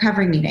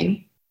recovery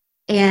meeting,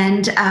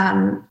 and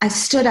I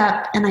stood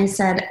up and I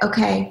said,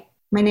 okay,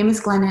 my name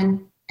is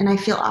Glennon and I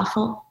feel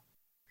awful.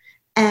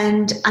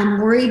 And I'm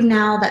worried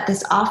now that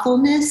this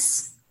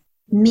awfulness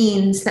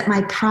means that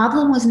my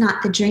problem was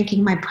not the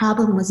drinking. My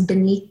problem was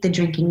beneath the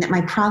drinking, that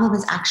my problem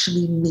is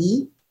actually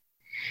me.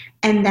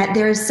 And that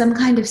there is some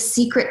kind of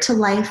secret to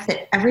life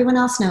that everyone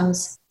else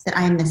knows that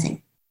I am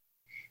missing.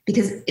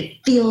 Because it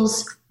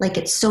feels like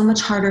it's so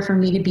much harder for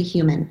me to be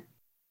human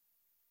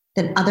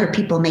than other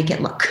people make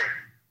it look.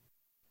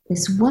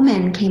 This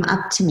woman came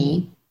up to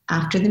me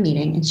after the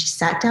meeting and she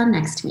sat down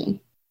next to me,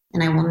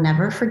 and I will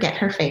never forget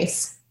her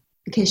face,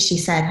 because she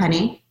said,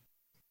 honey,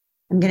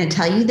 I'm going to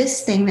tell you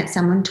this thing that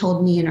someone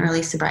told me in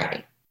early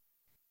sobriety.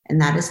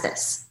 And that is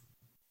this.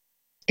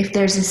 If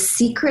there's a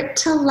secret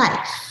to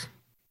life,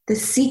 the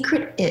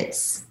secret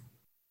is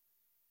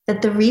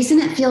that the reason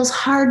it feels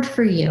hard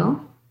for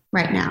you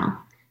right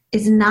now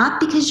is not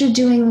because you're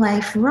doing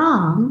life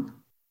wrong,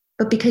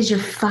 but because you're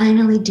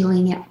finally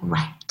doing it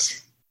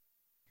right.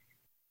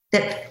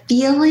 That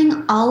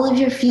feeling all of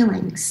your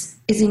feelings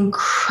is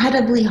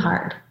incredibly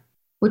hard,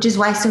 which is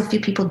why so few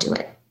people do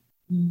it.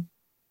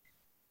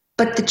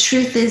 But the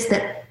truth is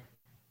that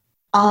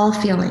all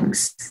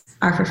feelings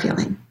are for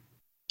feeling,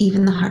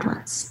 even the hard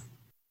ones.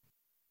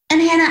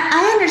 And Hannah,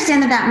 I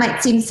understand that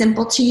might seem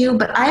simple to you,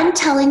 but I am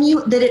telling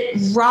you that it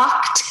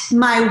rocked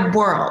my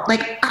world.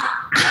 Like,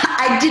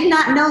 I did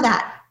not know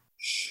that.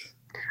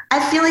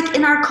 I feel like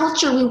in our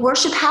culture, we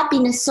worship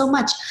happiness so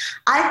much.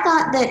 I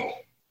thought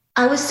that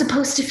I was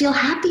supposed to feel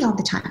happy all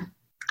the time.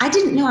 I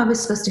didn't know I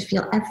was supposed to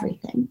feel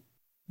everything.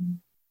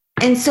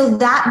 And so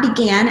that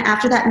began,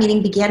 after that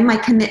meeting, began my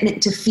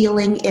commitment to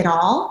feeling it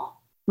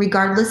all,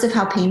 regardless of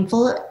how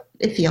painful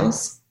it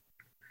feels.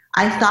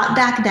 I thought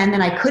back then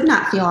that I could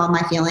not feel all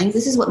my feelings.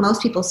 This is what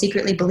most people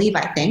secretly believe,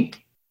 I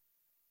think,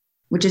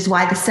 which is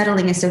why the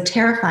settling is so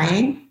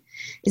terrifying,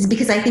 is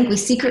because I think we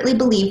secretly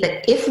believe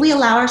that if we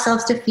allow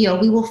ourselves to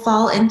feel, we will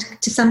fall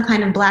into some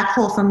kind of black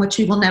hole from which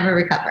we will never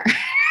recover,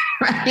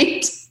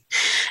 right?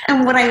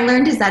 And what I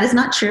learned is that is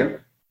not true,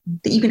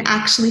 that you can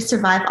actually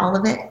survive all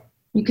of it.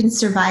 You can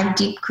survive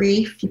deep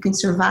grief. You can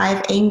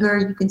survive anger.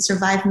 You can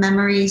survive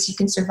memories. You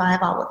can survive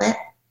all of it.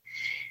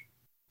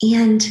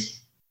 And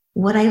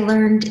what I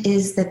learned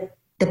is that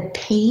the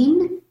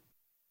pain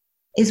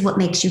is what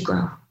makes you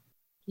grow.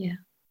 Yeah.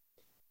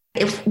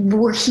 If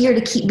we're here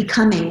to keep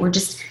becoming, we're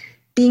just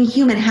being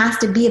human has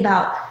to be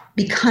about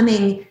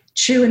becoming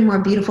true and more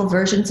beautiful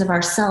versions of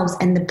ourselves.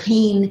 And the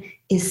pain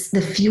is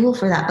the fuel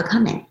for that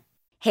becoming.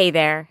 Hey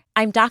there,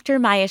 I'm Dr.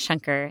 Maya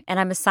Shankar, and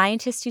I'm a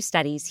scientist who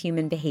studies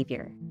human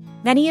behavior.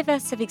 Many of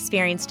us have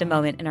experienced a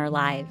moment in our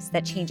lives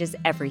that changes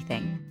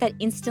everything, that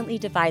instantly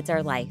divides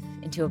our life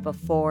into a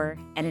before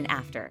and an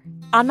after.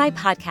 On my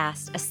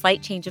podcast, A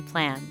Slight Change of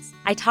Plans,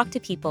 I talk to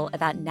people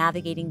about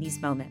navigating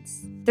these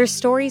moments. Their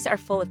stories are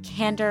full of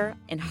candor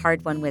and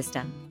hard-won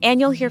wisdom.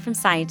 And you'll hear from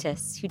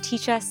scientists who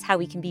teach us how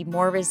we can be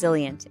more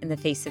resilient in the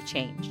face of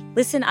change.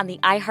 Listen on the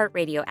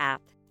iHeartRadio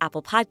app,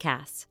 Apple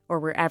Podcasts, or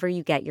wherever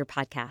you get your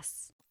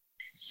podcasts.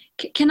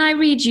 Can I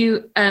read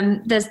you,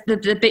 there's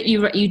the bit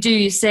you do,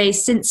 you say,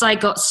 since I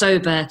got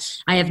sober,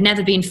 I have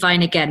never been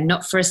fine again,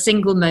 not for a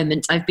single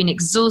moment. I've been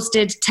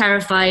exhausted,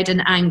 terrified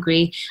and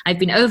angry. I've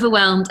been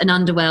overwhelmed and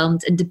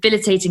underwhelmed and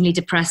debilitatingly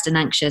depressed and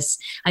anxious.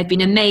 I've been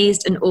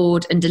amazed and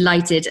awed and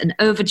delighted and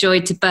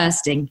overjoyed to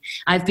bursting.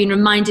 I've been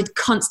reminded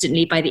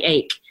constantly by the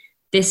ache.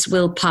 This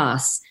will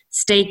pass.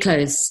 Stay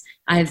close.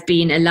 I have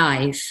been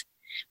alive.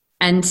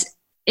 And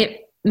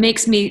it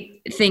makes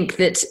me think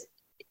that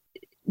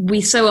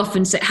we so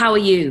often say, how are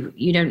you?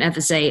 You don't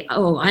ever say,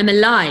 oh, I'm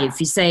alive.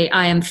 You say,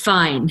 I am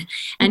fine.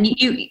 And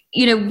you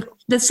know,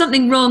 there's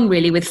something wrong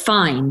really with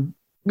fine.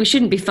 We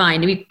shouldn't be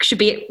fine. We should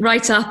be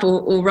right up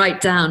or right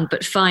down,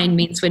 but fine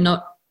means we're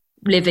not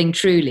living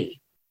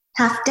truly.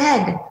 Half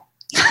dead.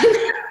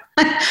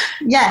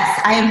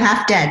 Yes, I am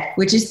half dead,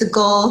 which is the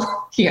goal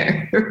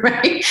here,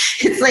 right?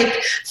 It's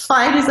like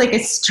fine is like a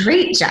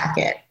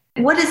straitjacket.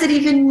 What does it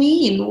even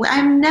mean?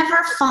 I'm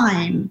never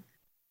fine.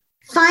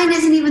 Fine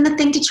isn't even the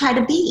thing to try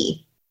to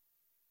be.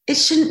 It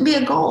shouldn't be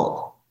a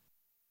goal.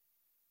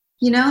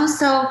 You know,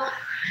 so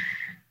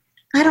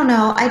I don't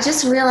know. I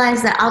just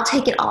realized that I'll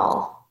take it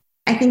all.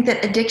 I think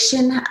that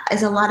addiction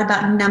is a lot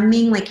about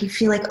numbing. Like you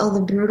feel like, oh,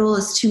 the brutal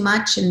is too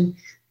much and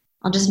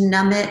I'll just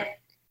numb it.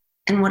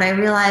 And what I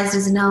realized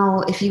is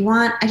no, if you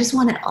want, I just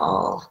want it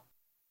all.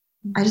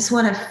 I just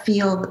want to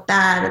feel the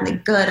bad and the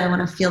good. I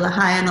want to feel the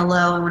high and the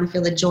low. I want to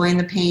feel the joy and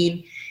the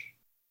pain.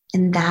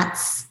 And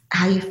that's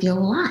how you feel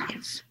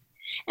alive.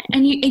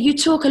 And you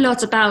talk a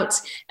lot about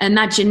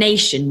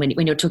imagination when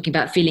you're talking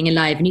about feeling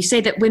alive. And you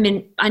say that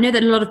women, I know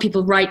that a lot of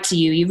people write to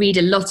you. You read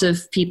a lot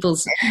of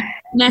people's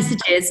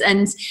messages.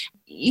 And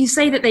you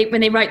say that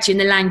when they write to you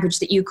in the language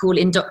that you call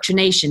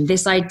indoctrination,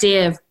 this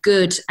idea of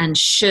good and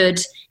should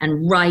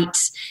and right.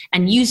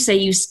 And you say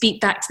you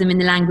speak back to them in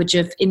the language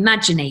of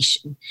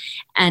imagination.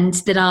 And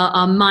that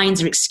our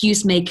minds are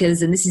excuse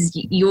makers. And this is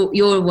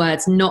your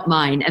words, not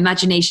mine.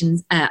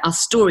 Imaginations are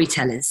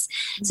storytellers.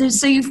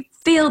 So you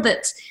feel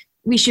that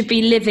we should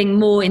be living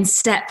more in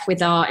step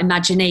with our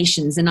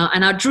imaginations and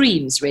our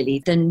dreams,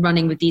 really, than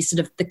running with these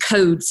sort of the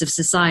codes of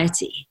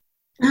society.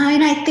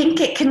 And I think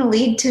it can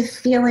lead to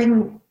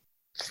feeling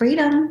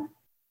freedom.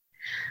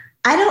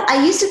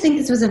 I used to think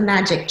this was a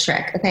magic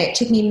trick. Okay, it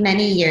took me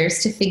many years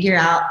to figure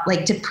out,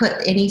 like, to put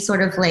any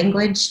sort of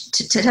language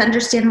to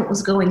understand what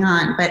was going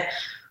on. But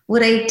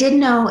what I did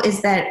know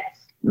is that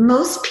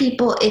most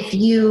people, if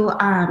you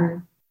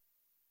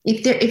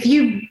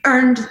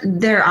earned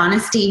their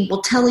honesty,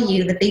 will tell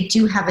you that they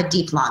do have a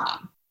deep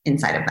longing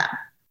inside of them.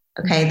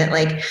 Okay. That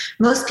like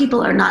most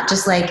people are not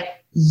just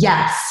like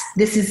yes,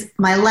 this is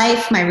my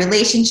life, my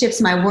relationships,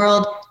 my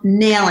world,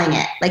 nailing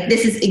it. Like,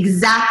 this is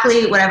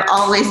exactly what I've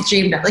always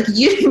dreamed of. Like,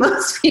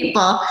 most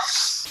people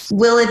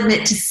will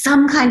admit to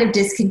some kind of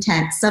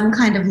discontent, some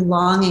kind of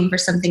longing for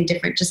something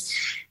different, just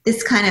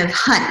this kind of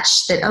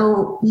hunch that,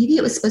 oh, maybe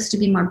it was supposed to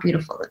be more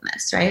beautiful than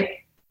this, right?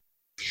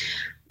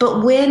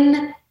 But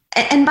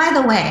and by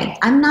the way,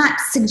 I'm not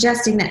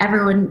suggesting that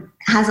everyone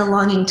has a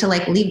longing to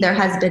like leave their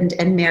husband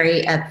and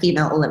marry a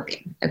female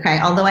Olympian, okay?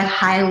 Although I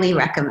highly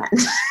recommend.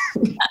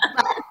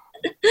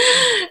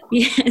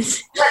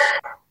 Yes.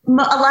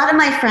 But a lot of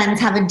my friends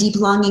have a deep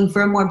longing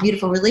for a more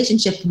beautiful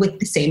relationship with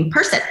the same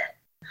person.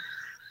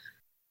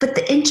 But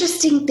the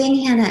interesting thing,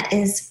 Hannah,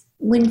 is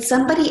when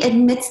somebody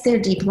admits their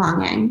deep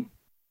longing,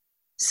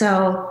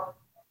 so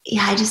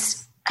yeah,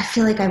 I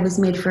feel like I was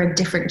made for a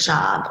different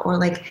job, or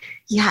like,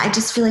 yeah, I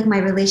just feel like my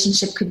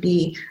relationship could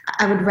be,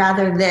 I would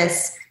rather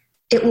this.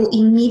 It will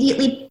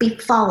immediately be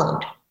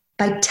followed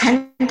by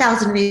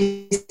 10,000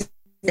 reasons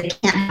they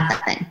can't have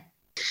that thing.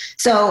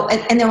 So,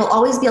 and there will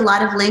always be a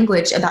lot of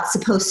language about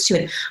supposed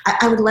to. And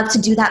I would love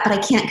to do that, but I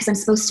can't because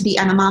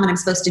I'm a mom and I'm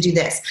supposed to do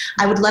this.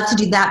 I would love to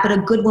do that, but a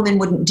good woman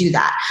wouldn't do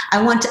that.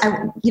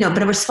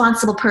 But a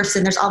responsible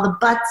person, there's all the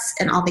buts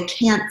and all the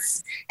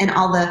can'ts and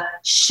all the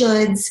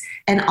shoulds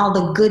and all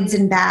the goods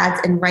and bads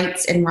and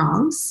rights and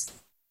wrongs,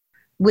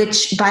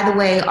 which, by the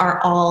way, are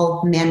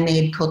all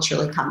man-made,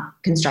 culturally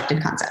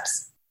constructed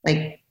concepts.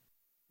 Like,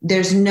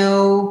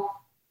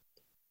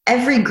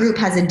 every group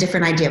has a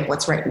different idea of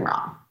what's right and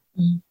wrong.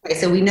 Okay,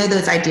 so we know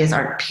those ideas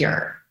aren't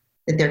pure,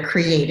 that they're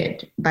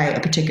created by a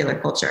particular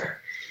culture.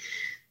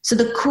 So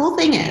the cool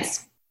thing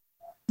is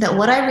that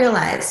what I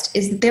realized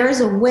is that there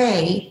is a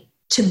way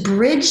to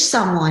bridge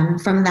someone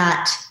from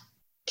that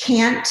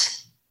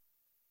can't,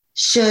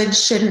 should,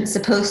 shouldn't,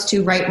 supposed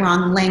to, right,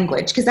 wrong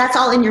language, because that's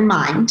all in your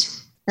mind.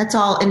 That's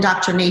all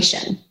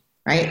indoctrination,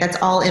 right?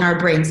 That's all in our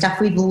brain, stuff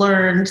we've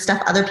learned,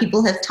 stuff other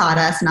people have taught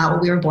us, not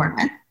what we were born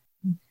with.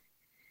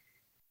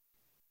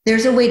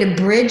 There's a way to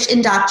bridge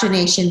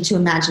indoctrination to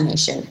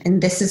imagination,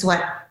 and this is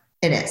what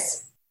it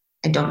is.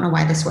 I don't know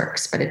why this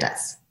works, but it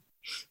does.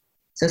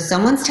 So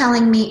someone's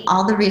telling me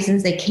all the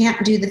reasons they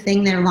can't do the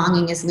thing their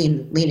longing is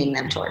leaning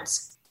them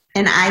towards.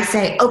 And I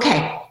say,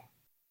 okay,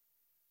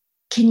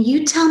 can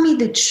you tell me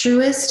the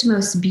truest,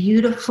 most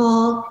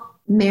beautiful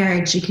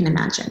marriage you can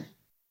imagine?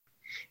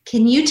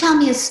 Can you tell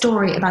me a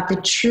story about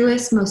the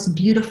truest, most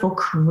beautiful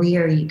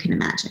career you can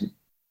imagine?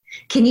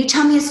 Can you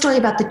tell me a story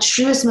about the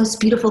truest, most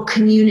beautiful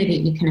community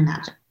you can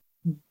imagine?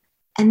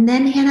 And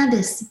then, Hannah,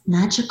 this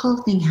magical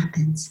thing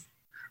happens,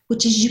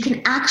 which is you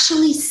can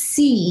actually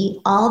see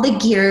all the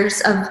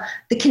gears of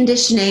the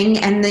conditioning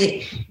and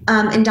the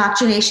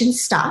indoctrination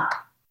stop.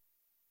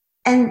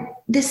 And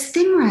this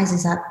thing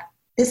rises up.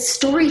 This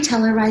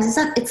storyteller rises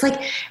up. It's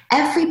like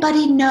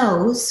everybody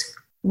knows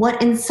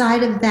what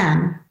inside of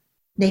them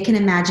they can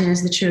imagine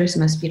as the truest,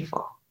 most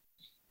beautiful.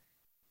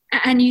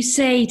 And you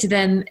say to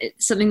them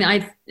something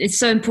that it's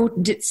so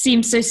important. It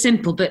seems so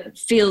simple, but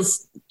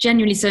feels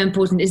genuinely so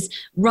important, is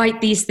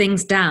write these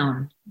things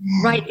down.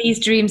 Yeah. Write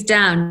these dreams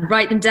down.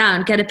 Write them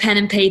down. Get a pen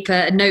and paper,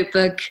 a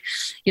notebook,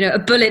 a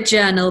bullet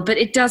journal. But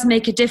it does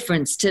make a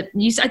difference to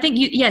you. I think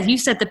you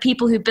said the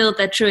people who build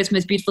their truest,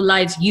 most beautiful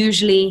lives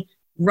usually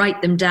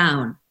write them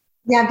down.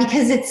 Yeah,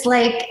 because it's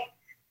like,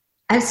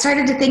 I've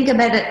started to think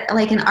about it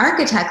like an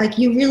architect, like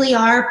you really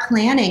are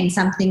planning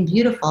something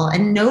beautiful,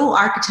 and no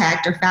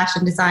architect or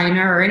fashion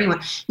designer or anyone,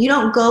 you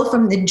don't go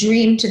from the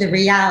dream to the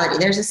reality.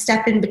 There's a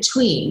step in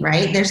between,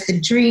 right? There's the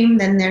dream,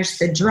 then there's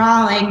the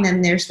drawing,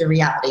 then there's the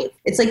reality.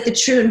 It's like the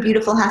true and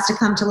beautiful has to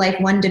come to life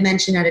one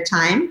dimension at a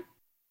time.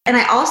 And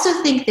I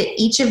also think that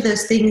each of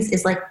those things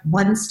is like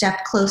one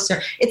step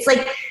closer. It's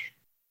like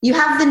you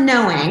have the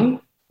knowing,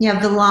 you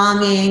have the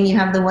longing, you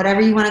have the whatever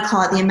you want to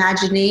call it, the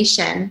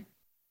imagination.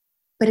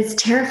 But it's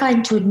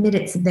terrifying to admit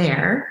it's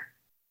there,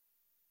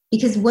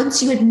 because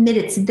once you admit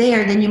it's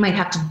there, then you might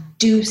have to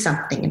do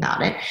something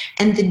about it.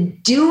 And the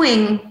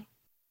doing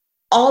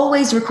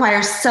always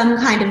requires some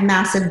kind of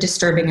massive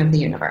disturbing of the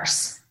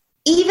universe.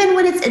 Even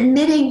when it's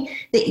admitting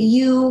that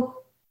you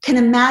can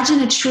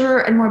imagine a truer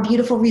and more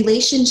beautiful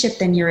relationship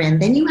than you're in,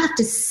 then you have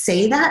to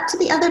say that to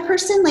the other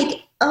person.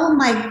 Like, oh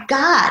my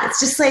God, it's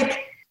just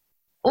like,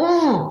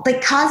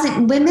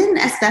 causing women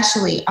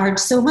especially are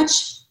so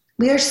much.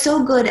 We are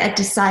so good at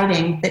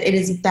deciding that it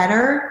is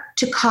better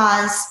to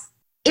cause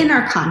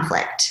inner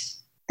conflict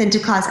than to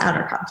cause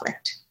outer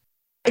conflict.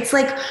 It's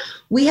like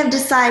we have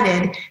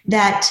decided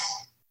that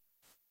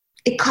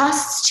it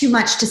costs too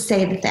much to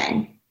say the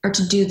thing or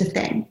to do the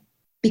thing,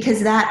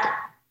 because that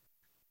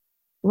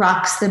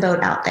rocks the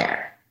boat out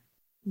there.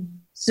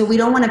 So we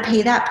don't want to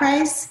pay that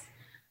price.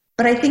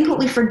 But I think what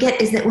we forget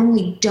is that when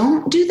we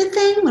don't do the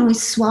thing, when we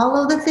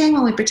swallow the thing,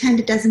 when we pretend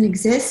it doesn't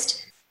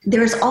exist,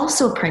 there is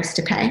also a price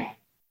to pay,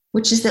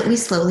 which is that we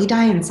slowly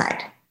die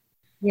inside.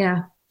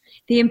 Yeah.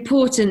 The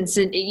importance,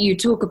 and you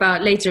talk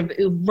about later,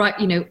 right,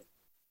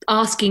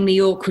 asking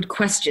the awkward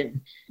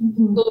question.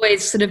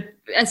 Always sort of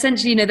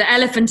essentially, the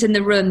elephant in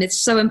the room.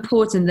 It's so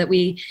important that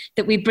we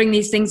bring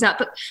these things up.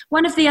 But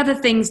one of the other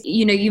things,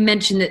 you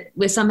mentioned that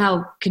we're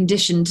somehow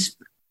conditioned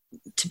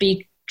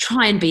to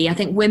try and be, I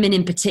think women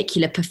in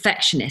particular,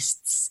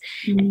 perfectionists.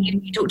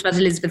 You talked about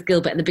Elizabeth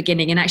Gilbert in the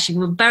beginning, and actually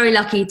we were very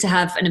lucky to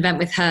have an event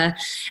with her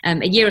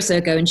a year or so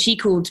ago, and she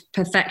called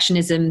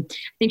perfectionism, I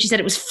think she said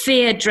it was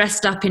fear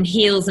dressed up in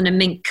heels and a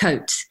mink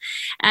coat.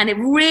 And it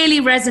really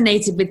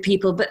resonated with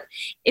people, but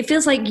it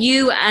feels like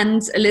you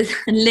and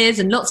Liz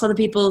and lots of other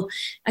people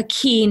are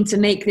keen to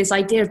make this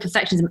idea of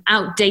perfectionism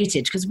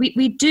outdated, because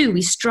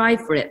we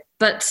strive for it,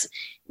 but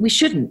we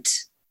shouldn't.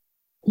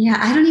 Yeah,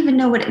 I don't even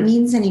know what it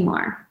means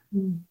anymore.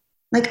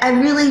 Like,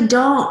 I really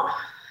don't.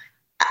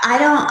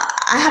 I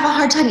have a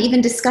hard time even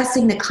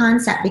discussing the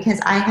concept, because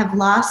I have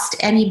lost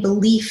any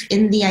belief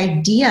in the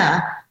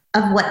idea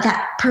of what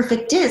that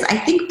perfect is. I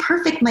think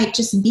perfect might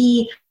just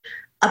be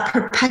a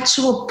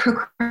perpetual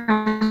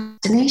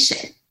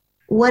procrastination.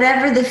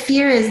 Whatever the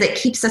fear is that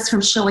keeps us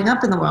from showing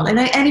up in the world. And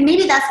I mean,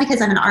 maybe that's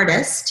because I'm an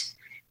artist,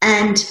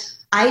 and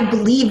I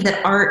believe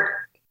that art,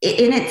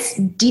 in its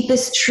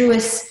deepest,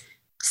 truest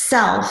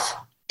self,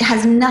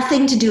 has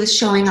nothing to do with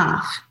showing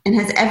off and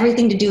has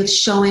everything to do with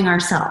showing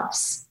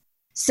ourselves.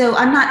 So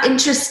I'm not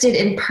interested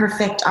in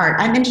perfect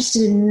art. I'm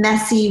interested in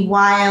messy,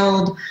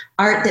 wild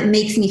art that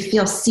makes me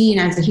feel seen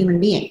as a human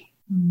being.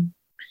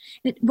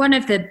 One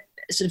of the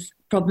sort of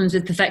problems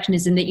with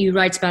perfectionism that you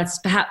write about is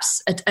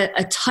perhaps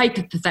a type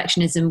of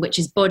perfectionism, which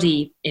is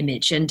body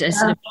image and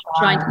sort of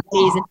trying to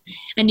please.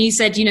 And you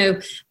said,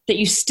 that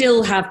you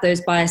still have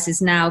those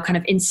biases now kind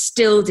of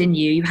instilled in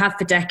you. You have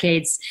for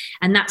decades,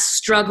 and that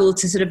struggle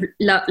to sort of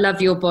love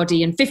your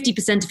body. And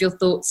 50% of your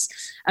thoughts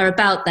are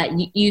about that.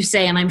 You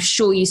say, and I'm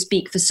sure you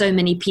speak for so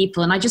many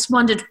people. And I just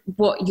wondered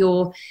what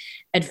your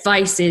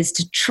advice is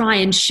to try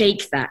and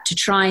shake that, to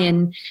try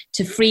and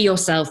to free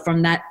yourself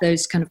from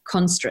those kind of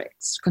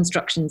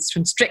constricting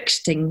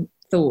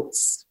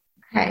thoughts.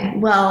 Okay,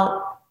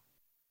 well,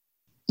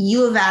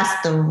 you have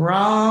asked the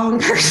wrong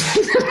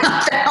person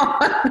about that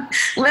one.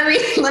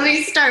 Let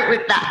me start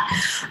with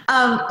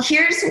that.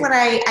 Here's what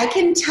I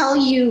can tell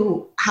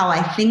you how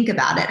I think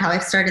about it, how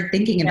I've started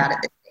thinking about it.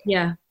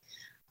 Yeah.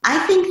 I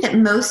think that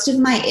most of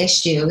my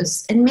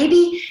issues, and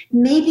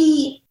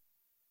maybe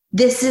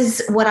this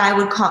is what I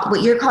would call,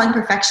 what you're calling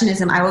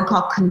perfectionism, I would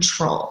call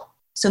control.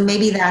 So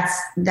maybe that's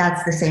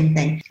the same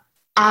thing.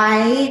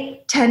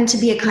 I tend to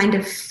be a kind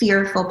of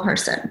fearful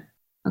person.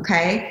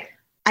 Okay.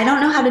 I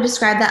don't know how to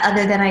describe that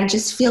other than I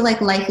just feel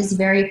like life is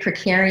very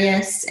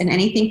precarious and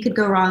anything could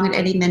go wrong at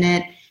any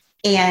minute.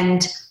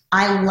 And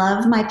I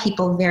love my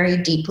people very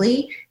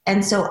deeply.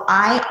 And so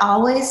I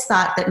always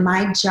thought that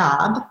my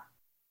job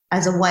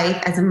as a wife,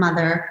 as a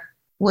mother,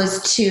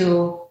 was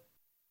to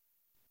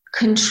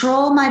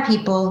control my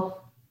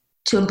people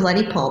to a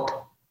bloody pulp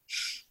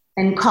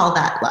and call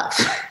that love,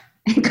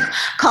 and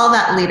call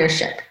that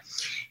leadership.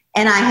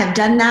 And I have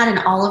done that in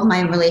all of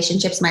my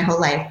relationships my whole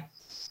life.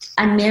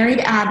 I married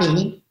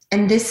Abby,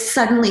 and this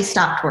suddenly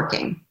stopped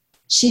working.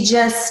 She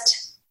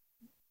just,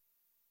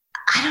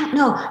 I don't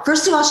know.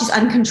 First of all, she's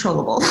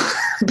uncontrollable.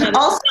 But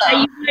also,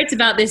 you write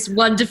about this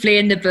wonderfully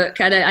in the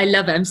book, and I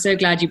love it. I'm so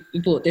glad you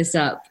brought this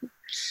up.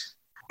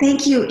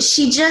 Thank you.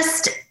 She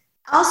just,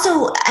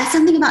 also,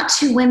 something about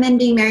two women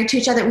being married to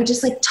each other, we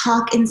just like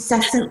talk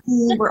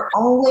incessantly. We're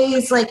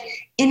always like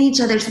in each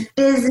other's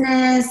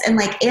business and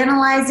like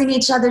analyzing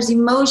each other's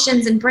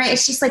emotions and brain.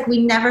 It's just like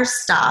we never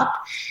stop.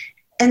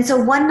 And so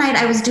one night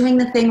I was doing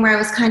the thing where I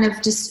was kind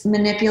of just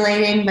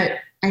manipulating, but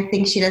I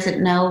think she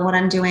doesn't know what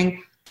I'm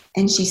doing.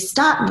 And she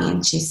stopped me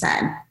and she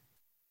said,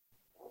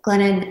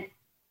 Glennon,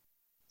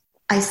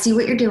 I see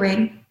what you're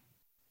doing.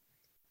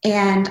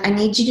 And I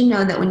need you to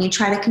know that when you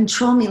try to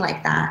control me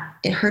like that,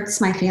 it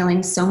hurts my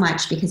feelings so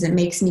much because it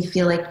makes me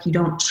feel like you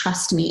don't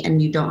trust me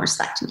and you don't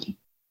respect me.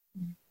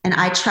 And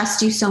I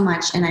trust you so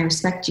much and I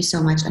respect you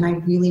so much and I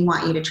really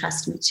want you to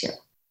trust me too.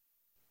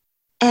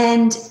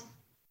 And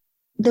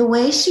the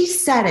way she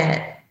said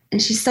it,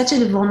 and she's such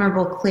a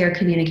vulnerable, clear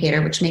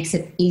communicator, which makes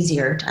it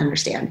easier to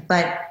understand.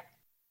 But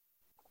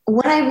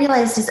what I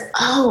realized is,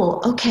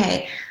 oh,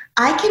 okay,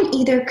 I can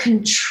either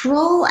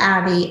control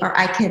Abby or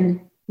I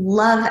can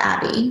love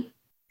Abby,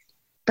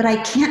 but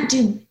I can't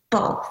do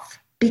both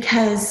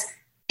because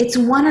it's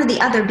one or the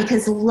other,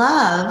 because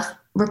love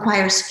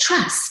requires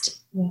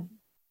trust. Yeah.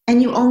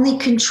 And you only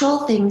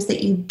control things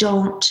that you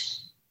don't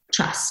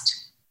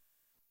trust.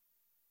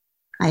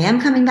 I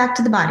am coming back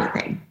to the body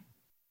thing.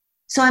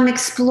 So I'm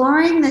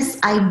exploring this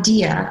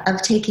idea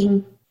of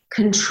taking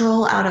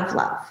control out of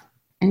love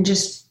and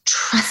just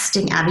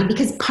trusting Abby,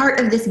 because part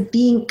of this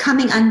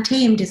coming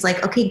untamed is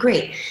like, okay,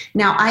 great.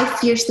 Now I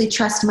fiercely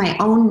trust my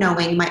own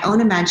knowing, my own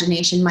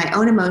imagination, my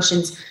own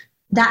emotions.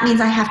 That means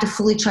I have to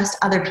fully trust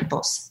other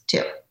people's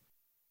too.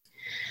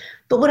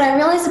 But what I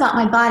realized about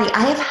my body,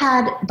 I have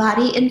had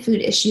body and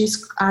food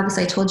issues.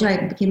 Obviously, I told you I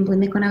became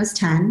bulimic when I was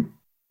 10.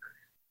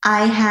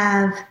 I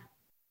have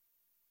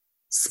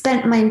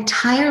spent my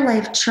entire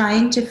life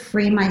trying to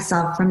free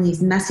myself from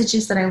these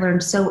messages that I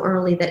learned so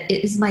early that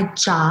it is my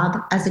job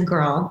as a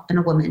girl and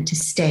a woman to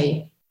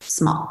stay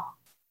small.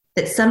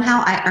 That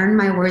somehow I earn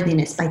my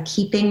worthiness by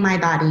keeping my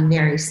body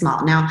very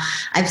small. Now,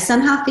 I've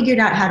somehow figured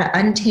out how to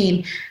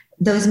untame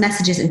those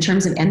messages in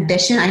terms of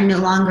ambition. I no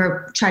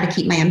longer try to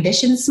keep my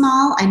ambition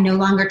small. I no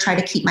longer try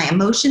to keep my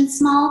emotions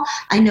small.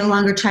 I no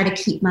longer try to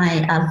keep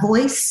my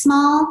voice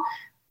small.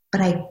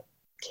 But I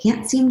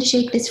can't seem to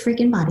shake this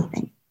freaking body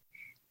thing.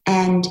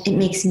 And it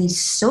makes me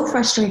so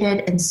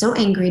frustrated and so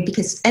angry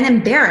and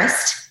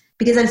embarrassed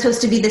because I'm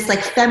supposed to be this like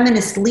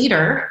feminist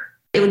leader.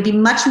 It would be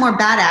much more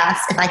badass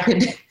if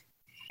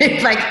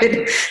I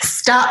could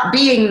stop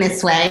being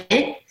this way.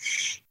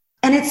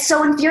 And it's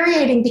so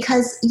infuriating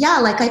because, yeah,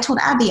 like I told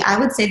Abby, I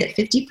would say that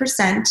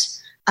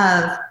 50%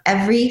 of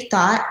every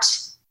thought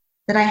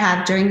that I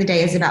have during the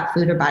day is about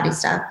food or body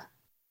stuff,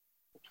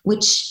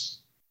 which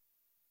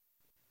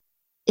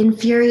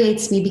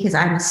infuriates me because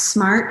I'm a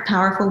smart,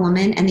 powerful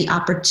woman, and the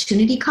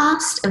opportunity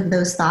cost of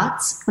those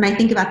thoughts, when I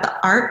think about the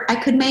art I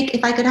could make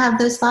if I could have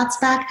those thoughts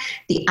back,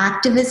 the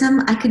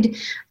activism I could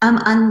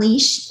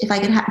unleash if I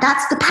could have,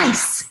 that's the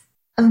price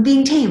of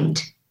being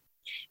tamed.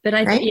 But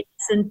I think,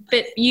 right?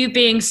 but you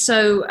being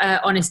so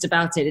honest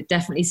about it, it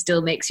definitely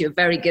still makes you a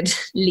very good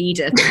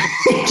leader.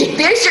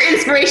 There's your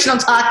inspirational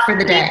talk for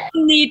the day.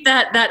 You need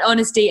that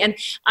honesty. And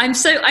I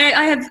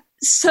have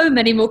so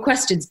many more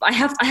questions, but I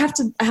have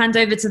to hand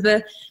over to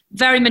the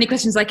very many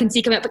questions I can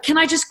see coming up. But can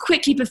I just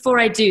quickly, before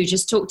I do,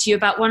 just talk to you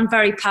about one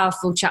very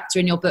powerful chapter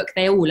in your book?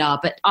 They all are,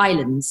 but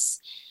islands.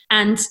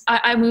 And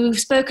we've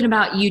spoken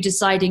about you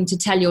deciding to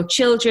tell your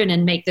children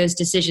and make those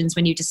decisions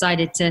when you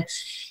decided to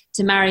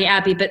marry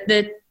Abby. But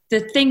the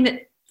thing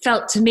that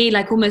felt to me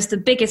like almost the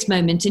biggest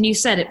moment, and you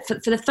said it,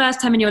 for the first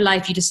time in your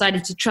life, you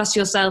decided to trust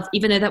yourself,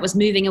 even though that was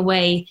moving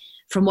away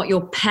from what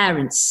your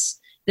parents,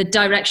 the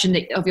direction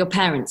of your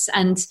parents.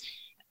 And,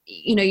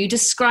 you know, you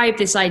describe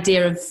this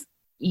idea of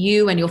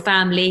you and your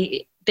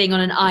family being on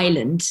an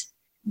island.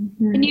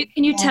 Mm-hmm.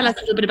 Can you tell us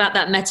a little bit about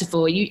that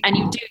metaphor? You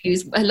do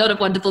use a lot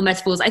of wonderful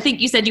metaphors. I think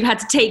you said you had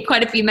to take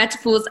quite a few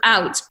metaphors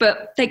out,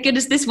 but thank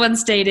goodness this one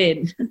stayed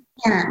in.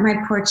 Yeah, my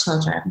poor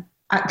children.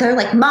 They're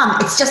like, Mom,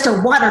 it's just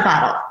a water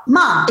bottle.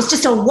 Mom, it's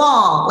just a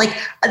wall. Like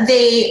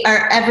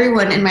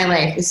everyone in my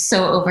life is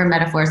so over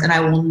metaphors, and I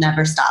will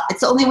never stop. It's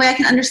the only way I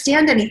can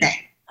understand anything.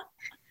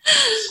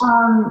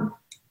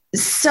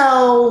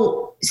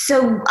 So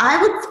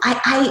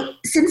I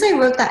since I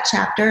wrote that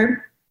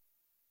chapter,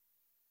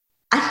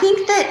 I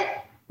think that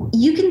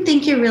you can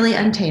think you're really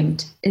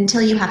untamed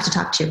until you have to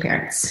talk to your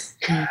parents,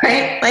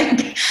 right?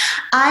 Like,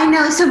 I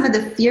know some of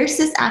the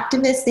fiercest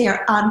activists. They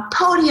are on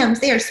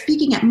podiums. They are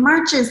speaking at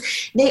marches.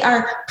 They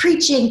are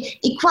preaching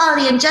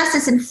equality and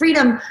justice and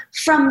freedom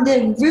from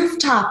the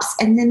rooftops.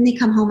 And then they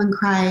come home and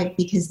cry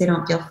because they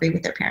don't feel free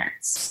with their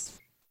parents.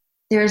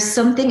 There's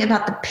something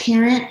about the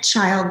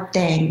parent-child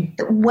thing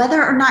that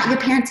whether or not your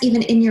parents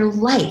even in your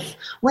life,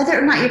 whether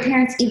or not your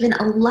parents even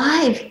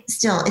alive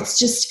still, it's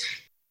just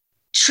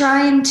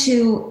trying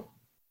to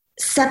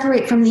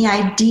separate from the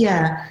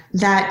idea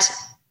that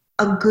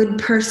a good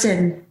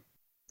person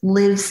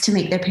lives to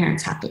make their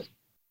parents happy,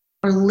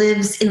 or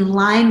lives in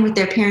line with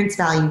their parents'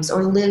 values,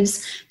 or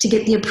lives to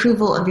get the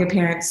approval of your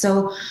parents.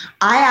 So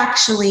I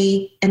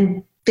actually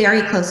am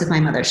very close with my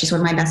mother. She's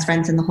one of my best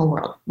friends in the whole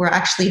world. We're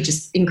actually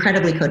just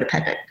incredibly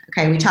codependent.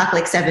 Okay. We talk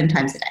like 7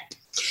 times a day.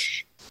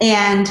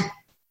 And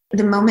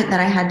the moment that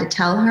I had to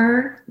tell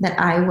her that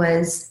I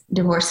was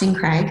divorcing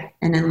Craig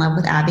and in love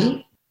with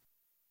Abby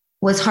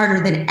was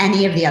harder than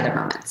any of the other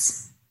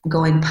moments.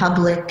 Going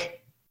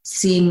public,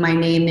 seeing my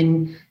name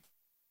in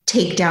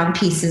takedown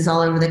pieces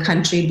all over the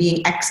country,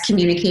 being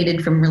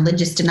excommunicated from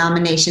religious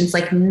denominations,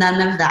 like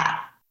none of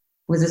that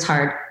was as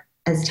hard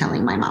as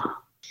telling my mom.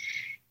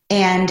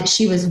 And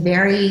she was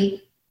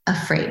very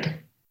afraid.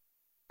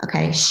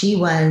 Okay, she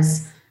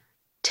was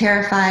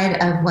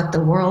terrified of what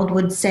the world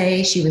would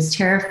say. She was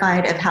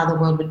terrified of how the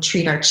world would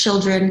treat our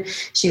children.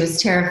 She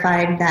was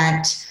terrified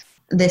that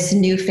this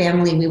new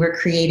family we were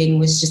creating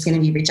was just going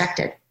to be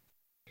rejected.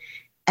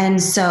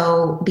 And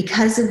so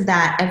because of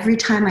that, every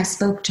time I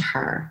spoke to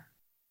her,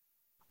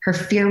 her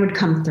fear would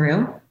come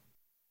through,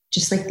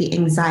 just like the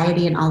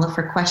anxiety and all of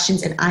her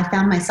questions. And I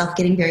found myself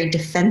getting very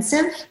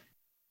defensive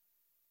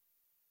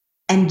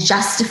and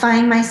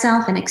justifying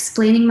myself and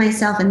explaining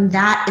myself. And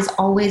that is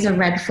always a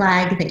red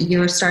flag that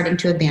you're starting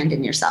to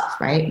abandon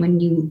yourself, right? When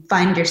you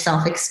find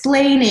yourself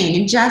explaining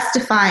and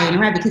justifying,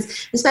 right?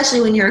 Because especially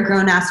when you're a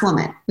grown-ass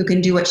woman who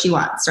can do what she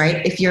wants,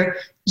 right? If you're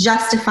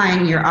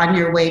justifying, you're on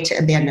your way to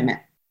abandonment.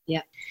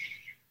 Yeah.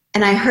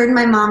 And I heard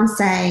my mom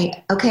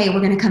say, okay,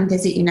 we're going to come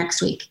visit you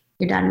next week,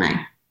 your dad and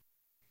I.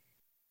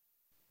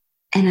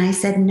 And I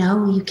said,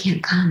 no, you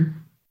can't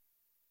come.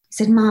 I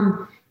said,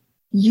 Mom,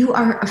 you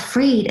are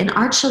afraid, and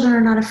our children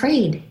are not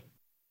afraid.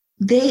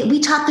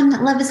 We taught them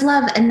that love is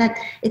love and that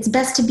it's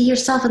best to be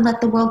yourself and let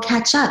the world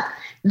catch up.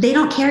 They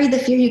don't carry the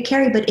fear you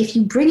carry, but if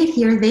you bring it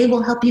here, they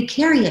will help you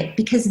carry it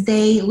because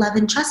they love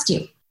and trust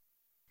you.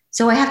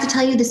 So I have to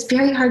tell you this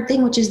very hard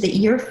thing, which is that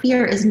your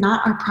fear is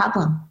not our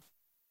problem.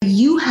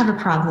 you have a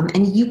problem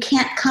and you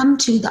can't come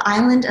to the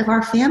island of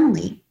our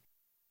family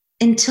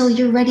until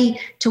you're ready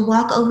to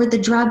walk over the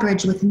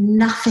drawbridge with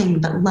nothing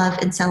but love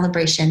and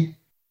celebration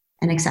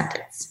and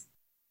acceptance.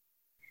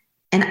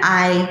 And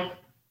I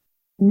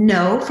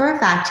know for a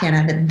fact,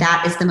 Hannah, that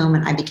that is the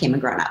moment I became a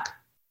grown-up.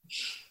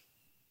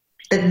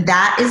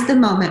 That is the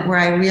moment where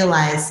I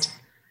realized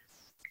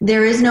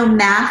there is no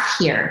math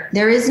here.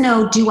 There is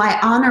no, do I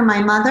honor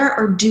my mother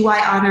or do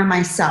I honor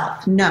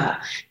myself? No.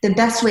 The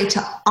best way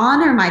to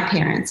honor my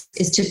parents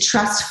is to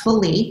trust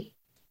fully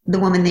the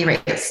woman they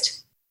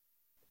raised.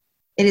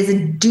 It is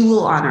a dual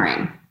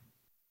honoring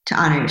to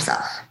honor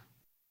yourself.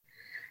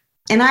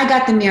 And I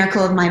got the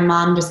miracle of my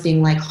mom just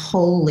being like,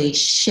 holy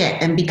shit,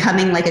 and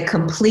becoming like a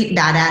complete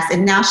badass.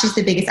 And now she's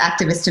the biggest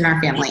activist in our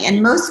family.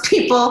 And most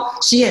people,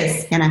 she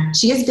is, Hannah.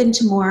 She has been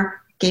to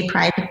more gay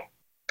pride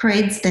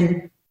parades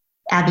than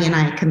Abby and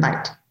I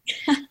combined.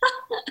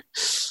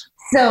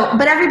 So,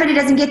 but everybody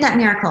doesn't get that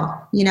miracle,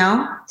 you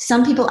know?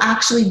 Some people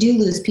actually do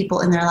lose people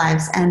in their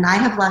lives. And I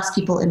have lost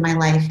people in my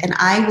life. And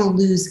I will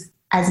lose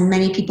as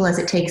many people as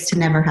it takes to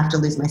never have to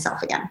lose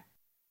myself again.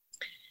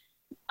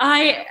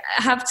 I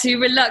have to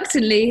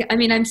reluctantly, I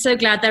mean, I'm so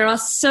glad there are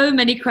so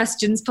many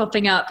questions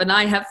popping up and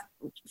I have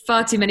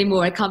far too many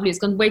more. I can't believe it's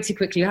gone way too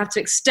quickly. You have to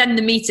extend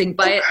the meeting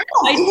by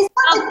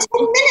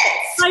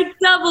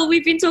double.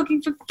 We've been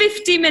talking for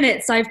 50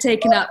 minutes I've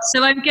taken up.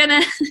 So I'm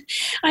gonna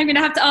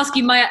have to ask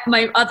you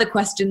my other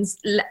questions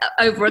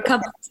over a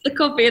cup of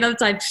coffee another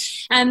time.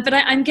 But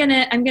I'm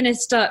gonna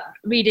start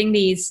reading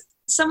these.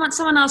 Someone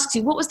asks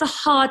you, what was the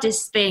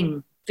hardest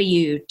thing for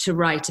you to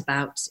write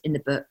about in the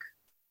book?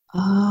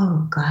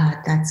 Oh God,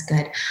 that's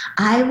good.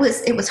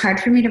 It was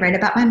hard for me to write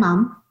about my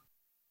mom.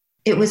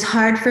 It was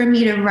hard for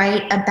me to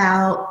write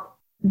about,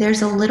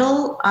 there's a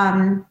little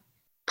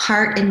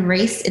part in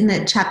race in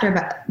the chapter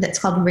that's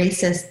called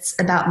Racists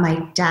about my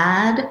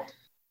dad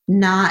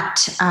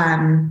not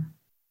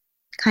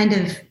kind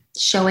of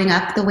showing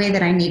up the way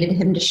that I needed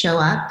him to show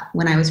up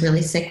when I was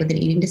really sick with an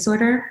eating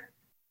disorder.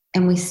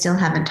 And we still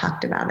haven't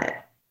talked about it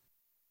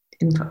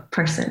in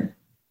person.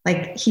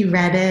 Like he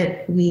read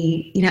it,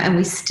 and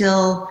we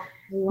still,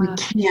 wow. We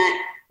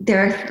can't,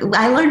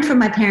 I learned from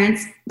my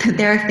parents that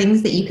there are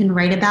things that you can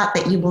write about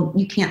that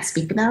you can't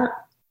speak about.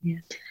 Yeah.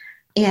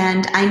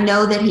 And I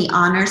know that he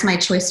honors my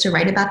choice to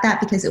write about that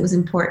because it was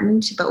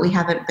important, but we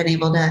haven't been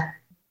able to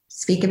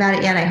speak about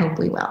it yet. I hope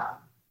we will.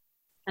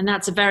 And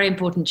that's a very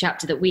important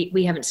chapter that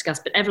we haven't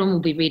discussed, but everyone will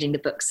be reading the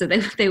book, so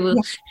they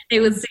will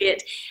see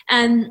it.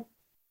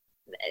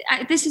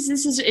 This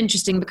is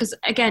interesting because,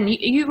 again,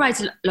 you write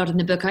a lot in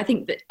the book, I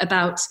think, that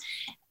about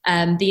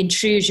the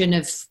intrusion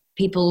of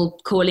people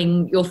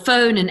calling your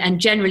phone and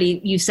generally,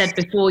 you said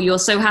before, you're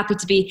so happy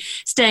to be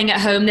staying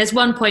at home. There's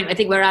one point, I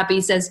think, where Abby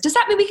says, does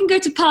that mean we can go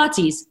to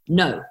parties?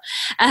 No.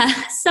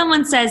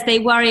 Someone says they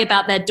worry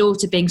about their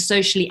daughter being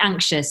socially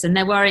anxious and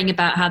they're worrying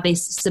about how they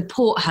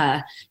support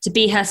her to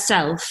be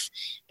herself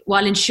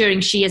while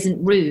ensuring she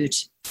isn't rude,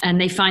 and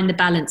they find the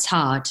balance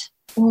hard.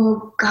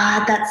 Oh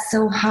God, that's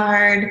so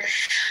hard.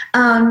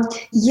 I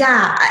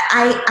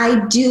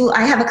do.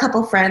 I have a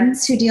couple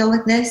friends who deal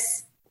with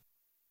this.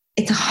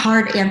 It's a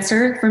hard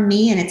answer for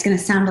me, and it's going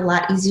to sound a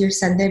lot easier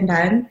said than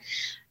done.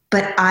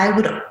 But I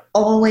would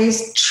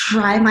always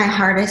try my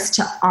hardest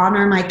to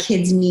honor my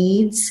kids'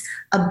 needs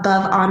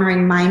above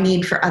honoring my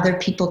need for other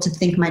people to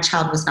think my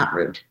child was not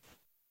rude.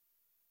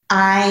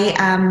 I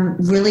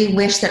really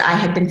wish that I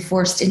had been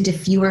forced into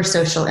fewer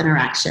social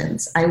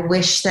interactions. I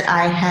wish that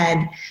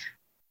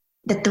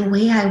that the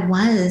way I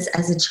was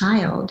as a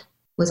child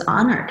was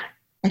honored.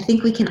 I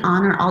think we can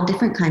honor all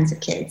different kinds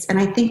of kids. And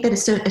I think that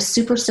a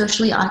super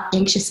socially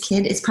anxious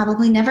kid is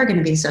probably never going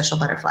to be a social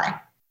butterfly,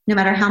 no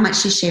matter how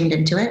much she's shamed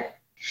into it.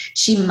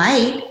 She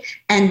might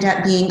end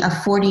up being a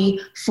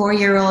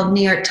 44-year-old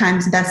New York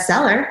Times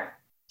bestseller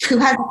who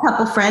has a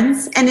couple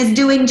friends and is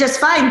doing just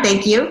fine,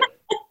 thank you.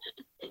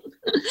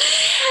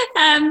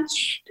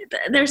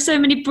 There's so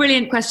many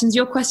brilliant questions.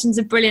 Your questions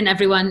are brilliant,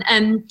 everyone.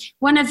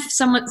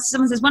 Someone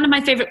says, one of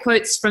my favorite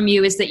quotes from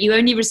you is that you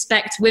only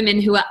respect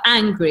women who are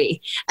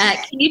angry.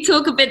 Can you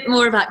talk a bit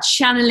more about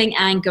channeling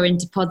anger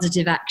into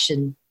positive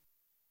action?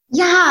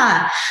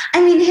 Yeah.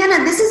 I mean,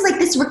 Hannah, this is like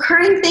this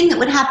recurring thing that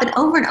would happen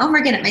over and over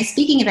again at my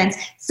speaking events.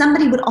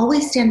 Somebody would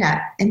always stand up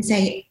and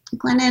say,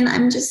 Glennon,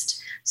 I'm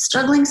just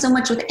struggling so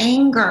much with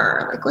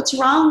anger. Like, what's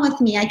wrong with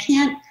me?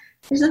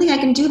 There's nothing I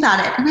can do about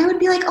it. And I would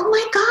be like, oh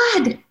my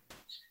God.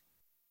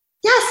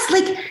 Yes,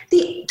 like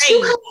the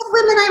two kinds of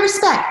women I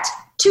respect.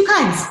 Two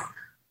kinds.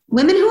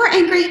 Women who are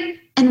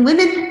angry and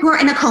women who are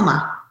in a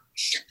coma.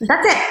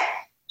 That's it.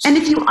 And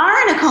if you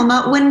are in a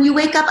coma, when you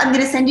wake up, I'm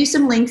going to send you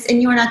some links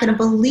and you are not going to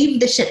believe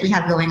the shit we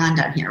have going on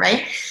down here,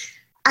 right?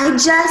 And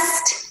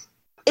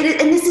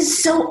this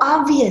is so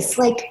obvious.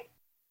 Like,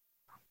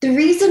 the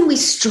reason we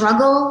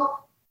struggle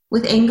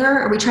with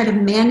anger or we try to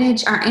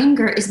manage our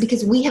anger is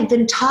because we have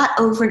been taught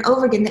over and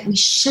over again that we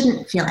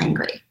shouldn't feel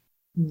angry.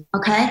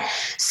 Okay?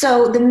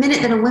 So the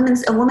minute that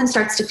a woman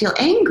starts to feel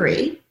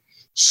angry,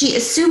 she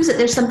assumes that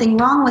there's something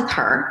wrong with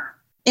her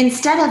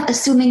instead of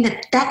assuming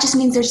that just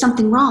means there's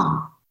something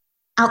wrong.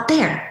 out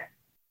there,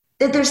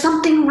 that there's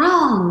something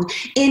wrong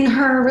in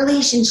her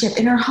relationship,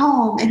 in her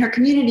home, in her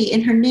community,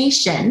 in her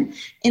nation,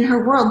 in her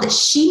world, that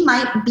she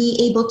might be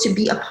able to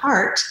be a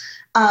part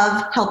of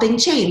helping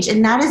change.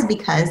 And that is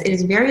because it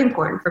is very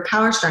important for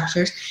power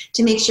structures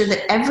to make sure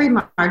that every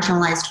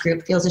marginalized group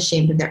feels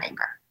ashamed of their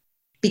anger,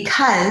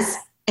 because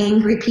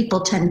angry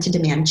people tend to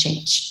demand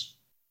change.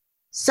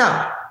 So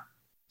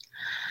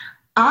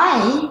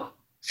I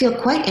feel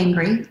quite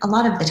angry a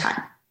lot of the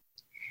time.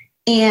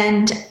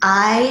 And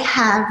I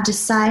have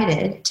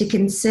decided to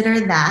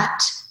consider that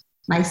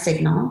my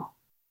signal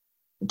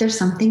that there's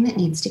something that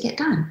needs to get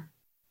done.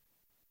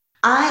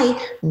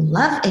 I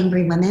love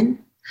angry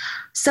women.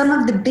 Some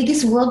of the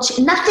biggest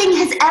nothing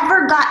has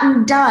ever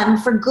gotten done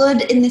for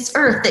good in this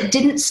earth that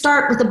didn't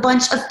start with a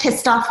bunch of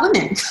pissed off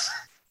women.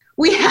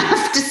 We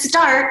have to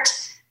start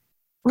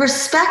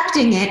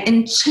respecting it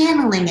and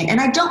channeling it.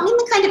 And I don't mean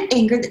the kind of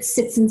anger that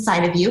sits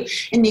inside of you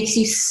and makes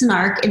you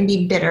snark and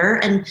be bitter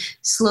and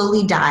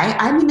slowly die.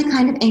 I mean the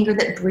kind of anger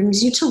that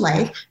brings you to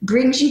life,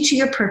 brings you to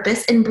your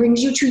purpose, and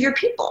brings you to your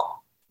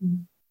people.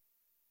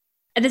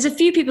 And there's a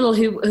few people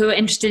who are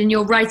interested in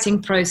your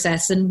writing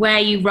process and where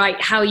you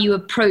write, how you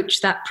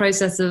approach that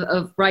process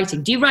of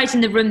writing. Do you write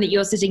in the room that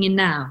you're sitting in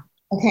now?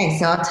 Okay,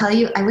 so I'll tell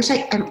you, I'm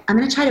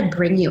going to try to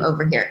bring you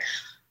over here.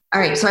 All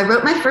right, so I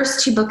wrote my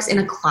first 2 books in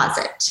a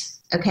closet.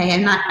 Okay,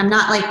 I'm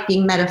not like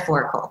being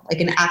metaphorical,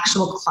 like an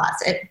actual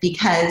closet,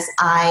 because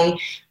I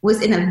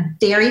was in a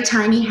very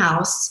tiny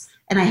house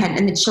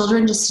and the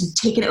children just had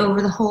taken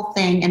over the whole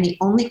thing, and the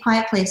only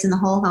quiet place in the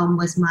whole home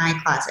was my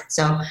closet.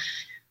 So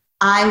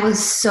I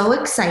was so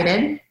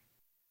excited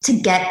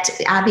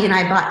Abby and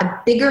I bought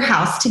a bigger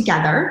house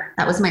together.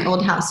 That was my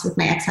old house with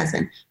my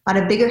ex-husband. Bought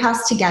a bigger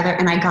house together,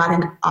 and I got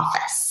an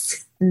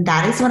office. And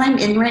that is what I'm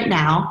in right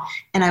now.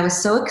 And I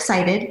was so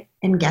excited,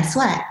 and guess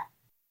what?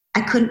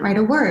 I couldn't write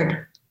a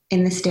word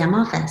in this damn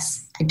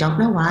office. I don't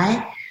know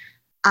why.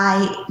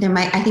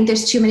 I think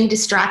there's too many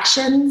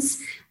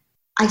distractions.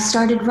 I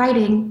started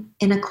writing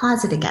in a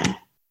closet again.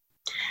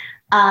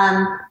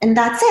 And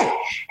that's it.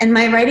 And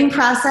my writing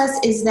process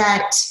is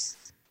that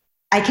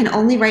I can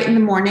only write in the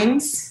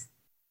mornings.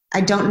 I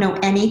don't know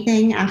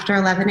anything after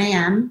 11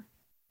 a.m.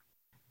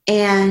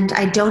 And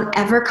I don't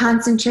ever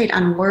concentrate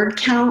on word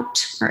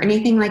count or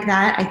anything like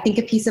that. I think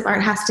a piece of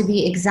art has to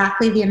be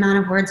exactly the amount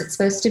of words it's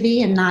supposed to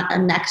be, and not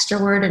an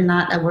extra word and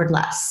not a word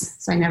less.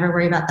 So I never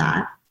worry about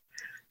that.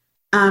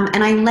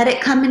 And I let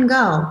it come and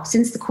go.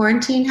 Since the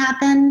quarantine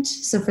happened,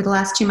 so for the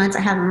last 2 months,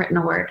 I haven't written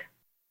a word.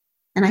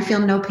 And I feel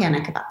no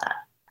panic about that.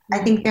 I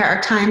think there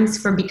are times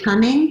for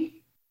becoming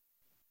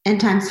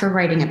and times for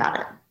writing about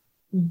it.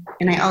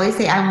 And I always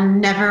say I will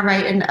never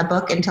write in a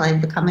book until I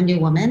become a new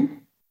woman.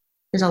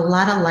 There's a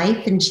lot of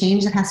life and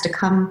change that has to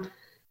come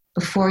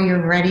before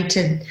you're ready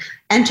to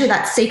enter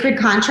that sacred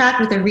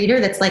contract with a reader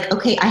that's like,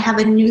 okay, I have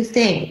a new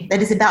thing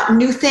that is about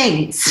new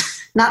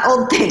things, not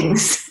old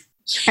things,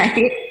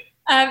 right?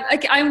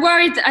 Okay, I'm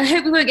worried. I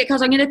hope we won't get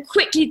cut. I'm going to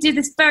quickly do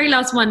this very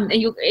last one.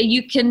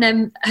 You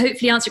can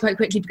hopefully answer quite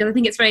quickly, because I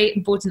think it's very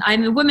important.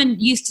 I'm a woman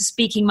used to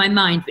speaking my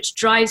mind, which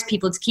drives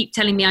people to keep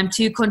telling me I'm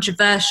too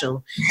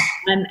controversial,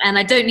 and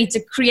I don't need to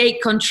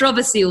create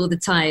controversy all the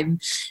time.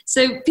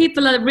 So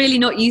people are really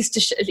not used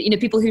to,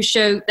 people who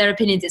show their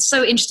opinions. It's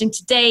so interesting.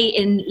 Today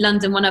in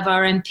London, one of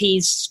our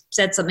MPs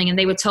said something, and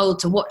they were told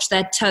to watch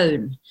their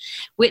tone,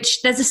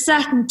 which there's a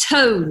certain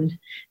tone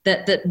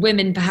that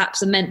women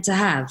perhaps are meant to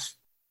have.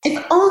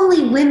 If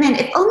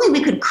only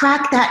we could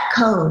crack that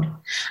code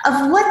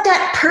of what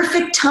that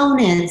perfect tone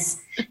is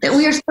that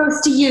we are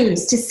supposed to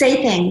use to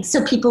say things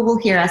so people will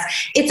hear us.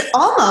 It's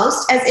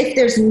almost as if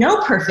there's no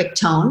perfect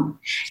tone,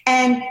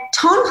 and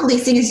tone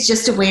policing is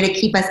just a way to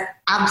keep us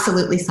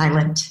absolutely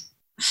silent.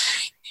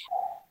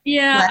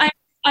 Yeah,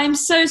 I'm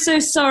so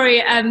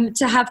sorry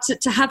to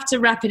have to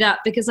wrap it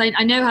up, because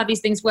I know how these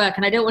things work,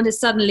 and I don't want to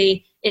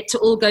suddenly it to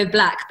all go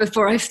black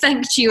before I've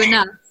thanked you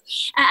enough.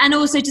 And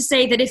also to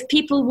say that if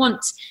people want,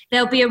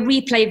 there'll be a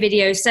replay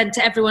video sent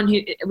to everyone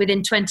who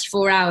within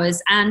 24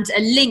 hours, and a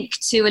link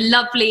to a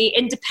lovely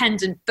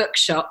independent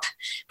bookshop,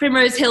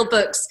 Primrose Hill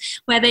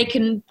Books, where they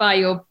can buy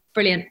your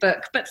brilliant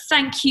book. But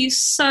thank you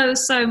so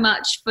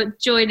much for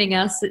joining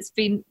us. It's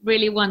been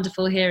really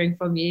wonderful hearing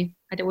from you.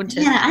 I don't want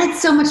to. Yeah, I had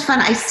so much fun.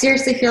 I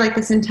seriously feel like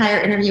this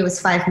entire interview was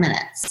 5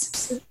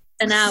 minutes.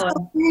 An hour.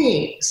 So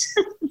great.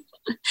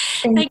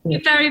 Thank you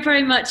very,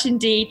 very much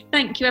indeed.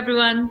 Thank you,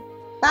 everyone.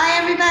 Bye,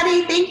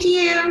 everybody. Thank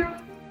you.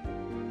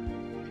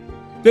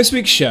 This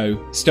week's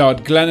show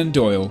starred Glennon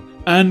Doyle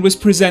and was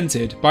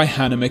presented by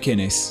Hannah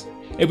McInnes.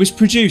 It was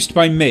produced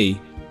by me,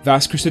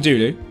 Vas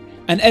Christodoulou,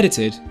 and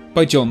edited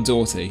by John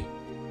Doughty.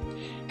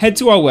 Head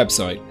to our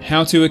website,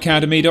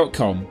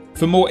 howtoacademy.com,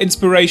 for more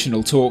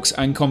inspirational talks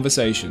and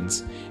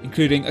conversations,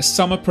 including a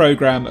summer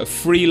programme of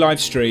free live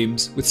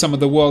streams with some of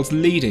the world's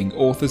leading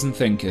authors and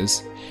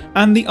thinkers,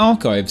 and the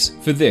archives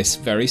for this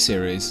very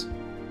series.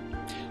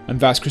 I'm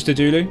Vas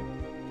Christodoulou.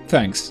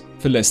 Thanks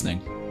for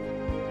listening.